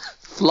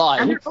fly.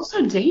 And they're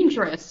also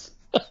dangerous.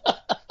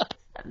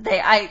 They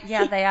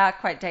are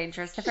quite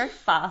dangerous. They're very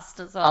fast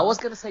as well. I was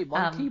going to say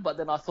monkey, but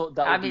then I thought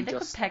that would be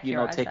just, taking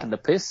the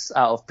piss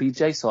out of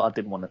PJ, so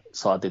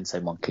I didn't say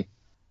monkey.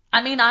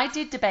 I mean, I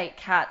did debate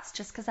cats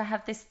just because I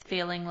have this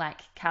feeling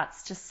like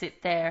cats just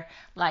sit there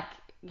like,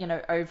 you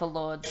know,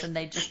 overlords, and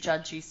they just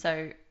judge you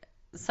so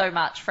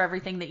much for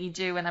everything that you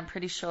do, and I'm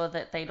pretty sure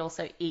that they'd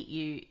also eat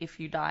you if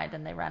you died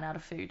and they ran out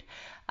of food,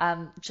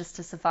 just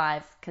to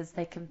survive, because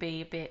they can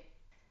be a bit...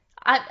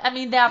 I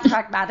mean, they are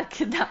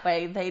pragmatic in that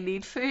way. They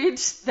need food,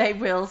 they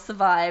will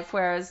survive,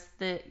 whereas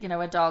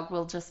a dog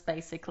will just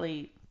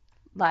basically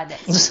lie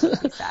next to you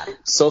and be sad.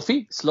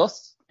 Sophie,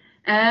 sloth?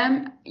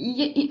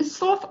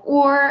 Sloth,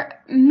 or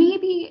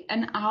maybe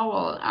an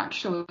owl,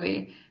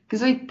 actually,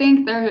 because I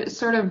think they're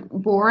sort of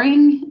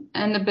boring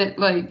and a bit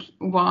like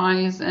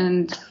wise,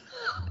 and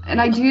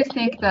I do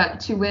think that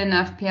to win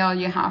FPL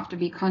you have to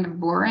be kind of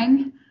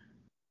boring.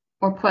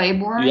 Or play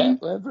boring.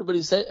 Yeah,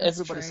 everybody says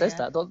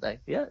that, don't they?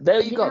 Yeah,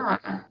 there you go.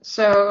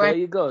 So there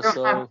you go.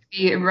 So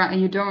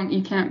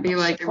you can't be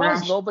like.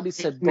 Nobody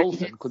said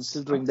dolphin,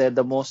 considering they're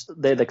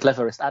the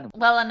cleverest animal.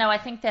 Well, no, I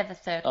think they're the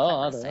third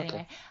cleverest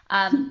anyway.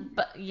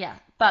 Okay.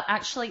 But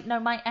actually, no,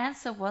 my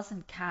answer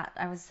wasn't cat.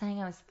 I was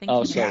saying I was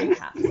thinking about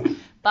cats.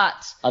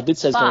 But I did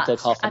say it's going to take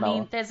half an hour. I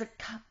mean,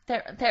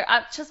 there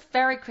are just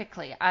very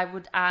quickly. I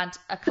would add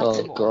a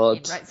couple more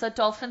in, right? So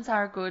dolphins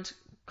are a good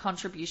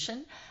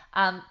contribution.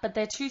 But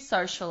they're too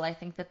social. I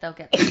think that they'll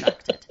get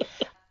distracted.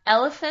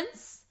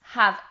 Elephants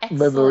have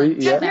excellent Memory,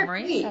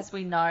 memories, as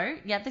we know.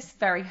 Yeah, this is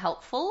very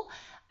helpful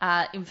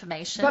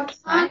information. But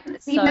right?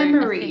 can't the So I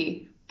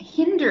memory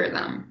hinder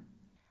them?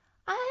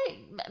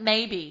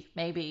 maybe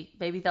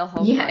they'll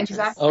hold Yeah, grudges.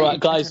 exactly. All right, I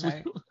guys.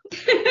 don't know.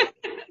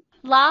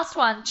 Last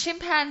one,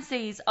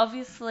 chimpanzees.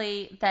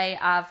 Obviously, they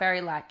are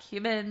very like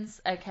humans.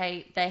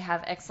 Okay, they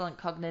have excellent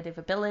cognitive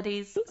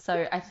abilities,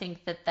 so I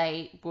think that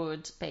they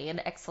would be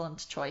an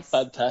excellent choice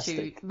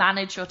Fantastic. to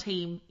manage your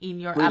team in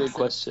your Brilliant absence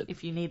question.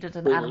 if you needed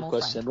an Brilliant animal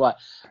question. friend. Right.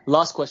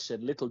 Last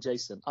question, little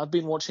Jason. I've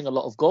been watching a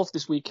lot of golf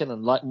this weekend,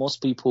 and like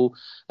most people,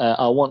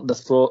 I want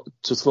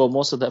to throw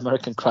most of the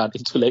American crowd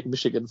into Lake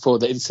Michigan for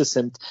the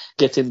incessant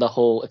get in the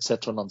hole,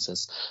 etc.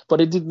 nonsense. But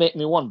it did make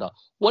me wonder,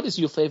 what is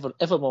your favorite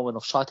ever moment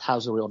of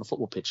shithousery on a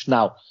football pitch?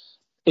 Now,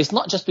 it's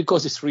not just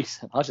because it's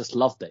recent. I just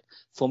loved it.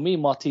 For me,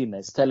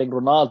 Martinez telling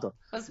Ronaldo.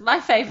 Was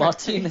my favorite.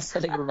 Martinez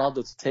telling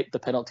Ronaldo to take the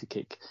penalty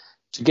kick,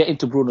 to get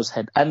into Bruno's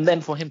head, and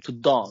then for him to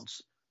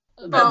dance.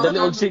 The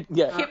little jig,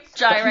 yeah. Hip But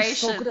gyrations. he's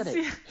so good at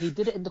it. He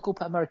did it in the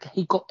Copa America.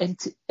 He got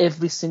into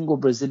every single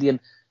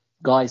Brazilian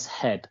guy's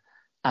head,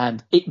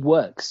 and it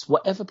works.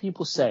 Whatever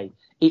people say,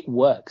 it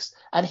works,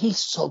 and he's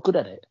so good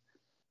at it.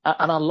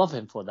 And I love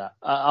him for that.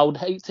 I would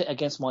hate it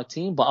against my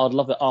team, but I would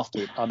love it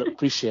after it. I'd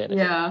appreciate it.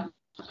 Yeah.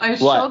 I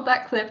showed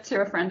that clip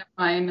to a friend of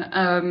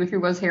mine who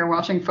was here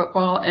watching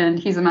football, and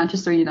he's a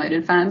Manchester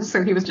United fan,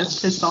 so he was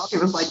just pissed off. He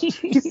was like,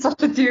 he's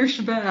such a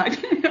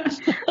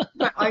douchebag.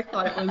 But I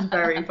thought it was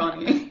very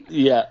funny.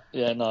 Yeah,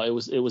 no, it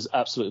was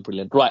absolutely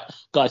brilliant. Right,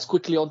 guys,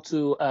 quickly on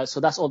to, so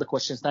that's all the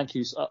questions. Thank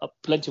you.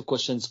 Plenty of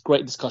questions,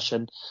 great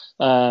discussion.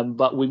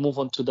 But we move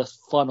on to the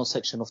final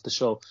section of the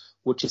show,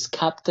 which is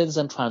captains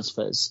and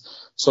transfers.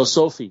 So,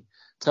 Sophie,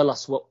 tell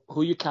us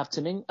who you're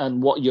captaining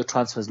and what your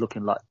transfers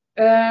looking like.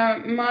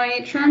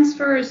 My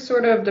transfers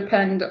sort of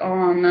depend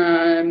on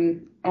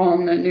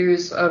the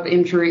news of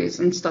injuries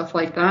and stuff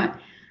like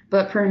that.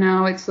 But for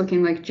now, it's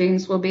looking like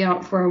James will be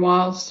out for a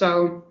while,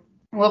 so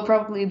will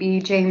probably be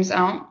James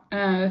out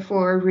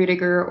for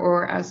Rudiger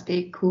or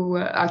Aspie, who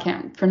I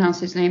can't pronounce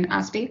his name,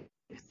 Aspie.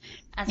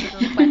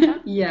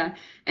 Yeah,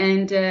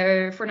 and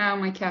for now,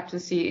 my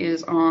captaincy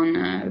is on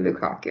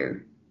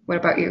Lukaku. What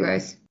about you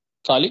guys?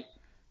 Kylie?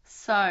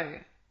 So,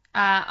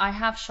 I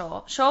have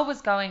Shaw. Shaw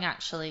was going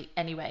actually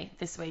anyway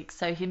this week,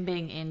 so him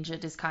being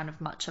injured is kind of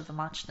much of a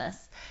muchness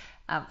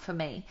for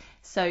me.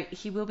 So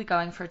he will be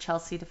going for a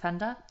Chelsea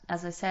defender.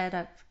 As I said,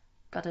 I've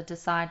got to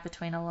decide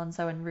between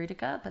Alonso and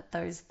Rudiger, but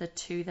those are the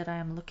two that I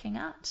am looking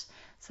at.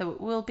 So it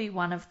will be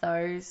one of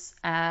those.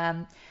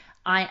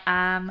 I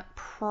am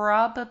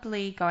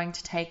probably going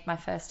to take my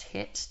first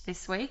hit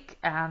this week,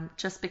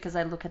 just because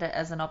I look at it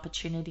as an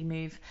opportunity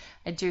move.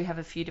 I do have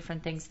a few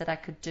different things that I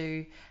could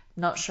do.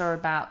 Not sure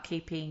about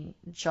keeping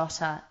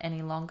Jota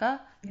any longer.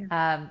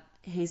 Yeah.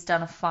 He's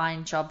done a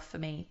fine job for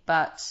me,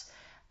 but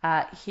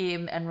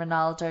him and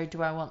Ronaldo,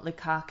 do I want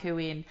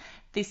Lukaku in?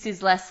 This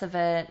is less of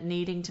a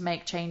needing to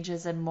make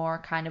changes and more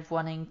kind of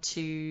wanting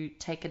to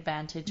take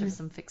advantage of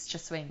some fixture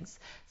swings.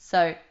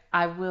 So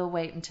I will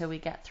wait until we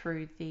get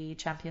through the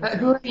Champions League.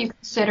 Who are you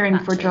considering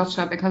for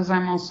Jota? Because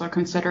I'm also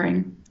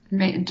considering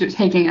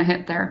taking a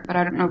hit there, but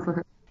I don't know for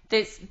who.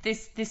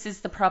 This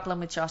is the problem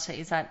with Jota,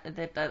 is that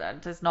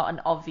there's not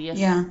an obvious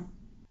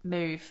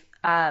move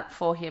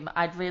for him.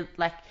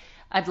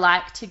 I'd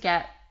like to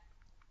get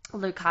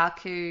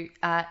Lukaku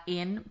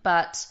in,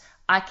 but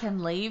I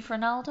can leave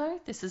Ronaldo.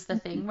 This is the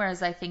thing.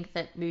 Whereas I think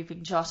that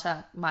moving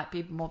Jota might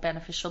be more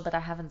beneficial, but I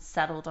haven't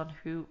settled on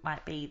who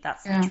might be.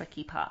 That's the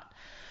tricky part.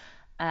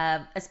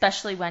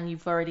 Especially when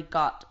you've already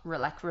got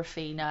like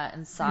Rafinha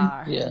and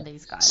Sarr and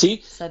these guys.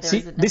 See, so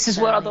this is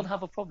where I don't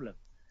have a problem.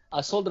 I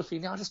sold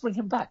Rafinha, I'll just bring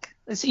him back.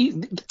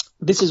 See,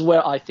 this is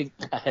where I think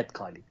ahead,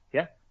 Kylie.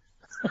 Yeah.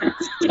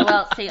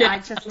 Well, see, I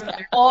just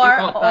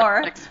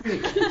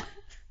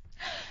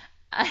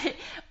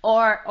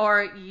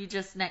or you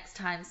just next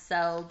time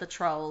sell the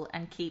troll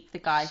and keep the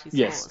guy who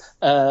scores.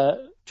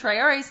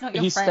 Traore's not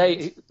your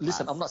friend.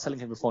 Listen, I'm not selling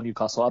him before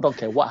Newcastle. I don't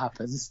care what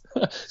happens,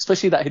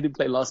 especially that he didn't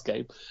play last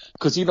game.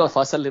 Because if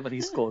I sell him and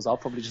he scores, I'll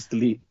probably just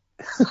delete.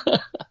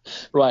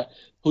 Right,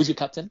 who's your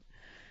captain?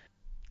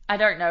 I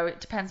don't know. It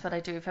depends what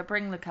I do. If I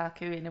bring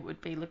Lukaku in, it would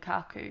be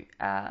Lukaku.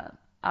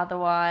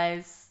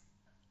 Otherwise,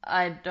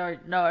 I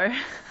don't know.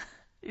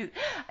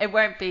 It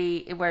won't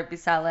be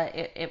Salah.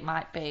 It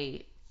might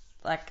be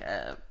like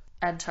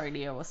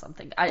Antonio or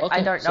something.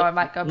 I don't know. I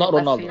might go not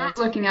with Ronaldo. I'm not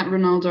looking at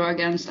Ronaldo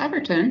against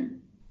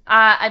Everton.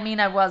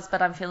 I was,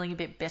 but I'm feeling a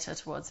bit bitter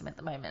towards him at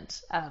the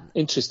moment.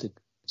 Interesting.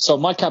 So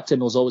my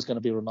captain was always going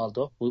to be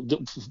Ronaldo,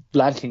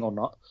 blanking or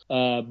not.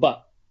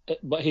 But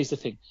here's the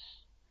thing.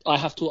 I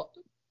have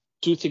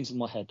two things in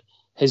my head.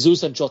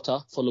 Jesus and Jota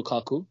for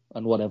Lukaku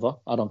and whatever.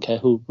 I don't care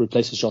who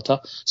replaces Jota.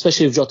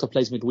 Especially if Jota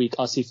plays midweek.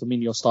 I see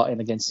Firmino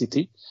starting against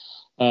City.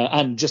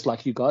 And just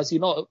like you guys,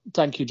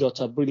 thank you,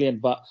 Jota.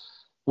 Brilliant. But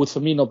with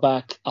Firmino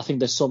back, I think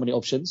there's so many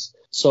options.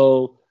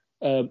 So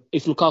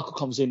if Lukaku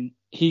comes in,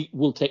 he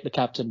will take the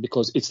captain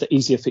because it's the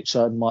easier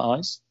fixture in my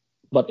eyes.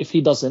 But if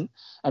he doesn't,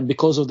 and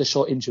because of the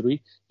Shaw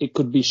injury, it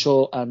could be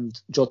Shaw and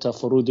Jota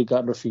for Rudiger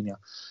and Rafinha.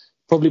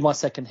 Probably my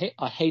second hit.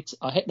 I hate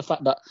the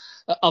fact that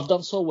I've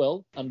done so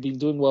well and been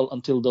doing well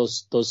until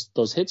those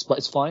hits, but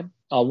it's fine.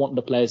 I want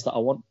the players that I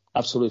want.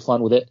 Absolutely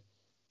fine with it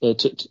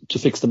to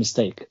fix the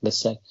mistake, let's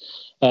say.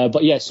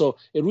 But yeah, so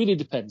it really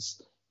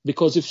depends.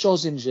 Because if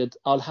Shaw's injured,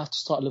 I'll have to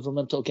start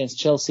Livramento against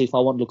Chelsea if I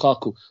want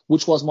Lukaku,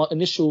 which was my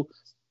initial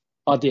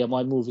idea.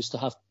 My move is to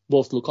have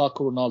both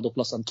Lukaku, Ronaldo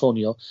plus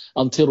Antonio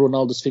until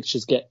Ronaldo's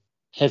fixtures get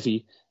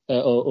heavy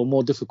or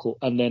more difficult,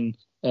 and then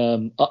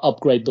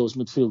upgrade those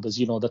midfielders,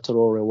 you know, the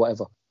Traore or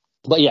whatever.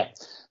 But yeah,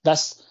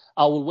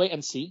 I will wait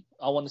and see.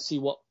 I want to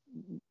see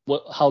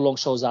how long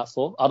Shaw's out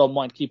for. I don't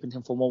mind keeping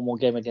him for one more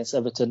game against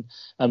Everton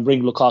and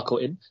bring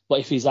Lukaku in. But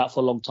if he's out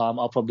for a long time,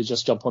 I'll probably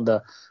just jump on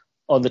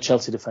the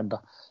Chelsea defender.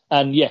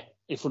 And yeah,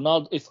 if I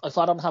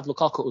don't have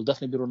Lukaku, it will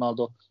definitely be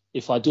Ronaldo.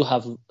 If I do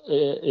have Lukaku,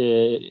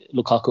 it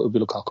will be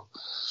Lukaku.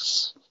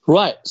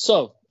 Right,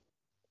 so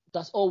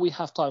that's all we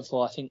have time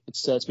for. I think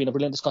it's been a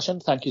brilliant discussion.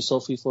 Thank you,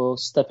 Sophie, for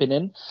stepping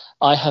in.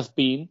 I have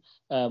been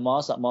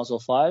Mars at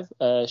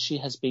Mars05. She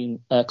has been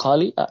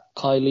Kylie at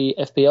Kylie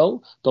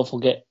FPO. Don't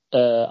forget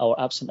our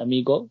absent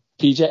amigo,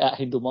 PJ at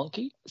Hindu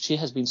Monkey. She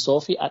has been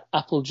Sophie at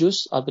Apple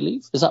Juice, I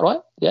believe. Is that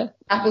right? Yeah?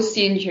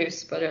 Appleseed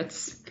juice, but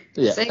it's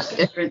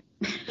different.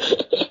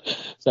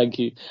 Thank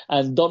you.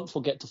 And don't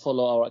forget to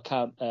follow our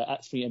account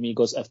at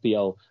 3Amigos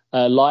FPO.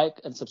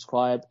 Like and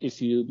subscribe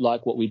if you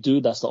like what we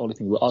do. That's the only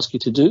thing we ask you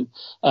to do.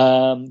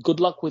 Good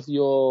luck with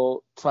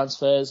your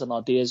transfers and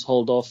ideas.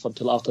 Hold off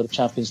until after the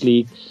Champions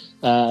League.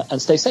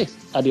 And stay safe.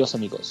 Adios,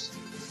 amigos.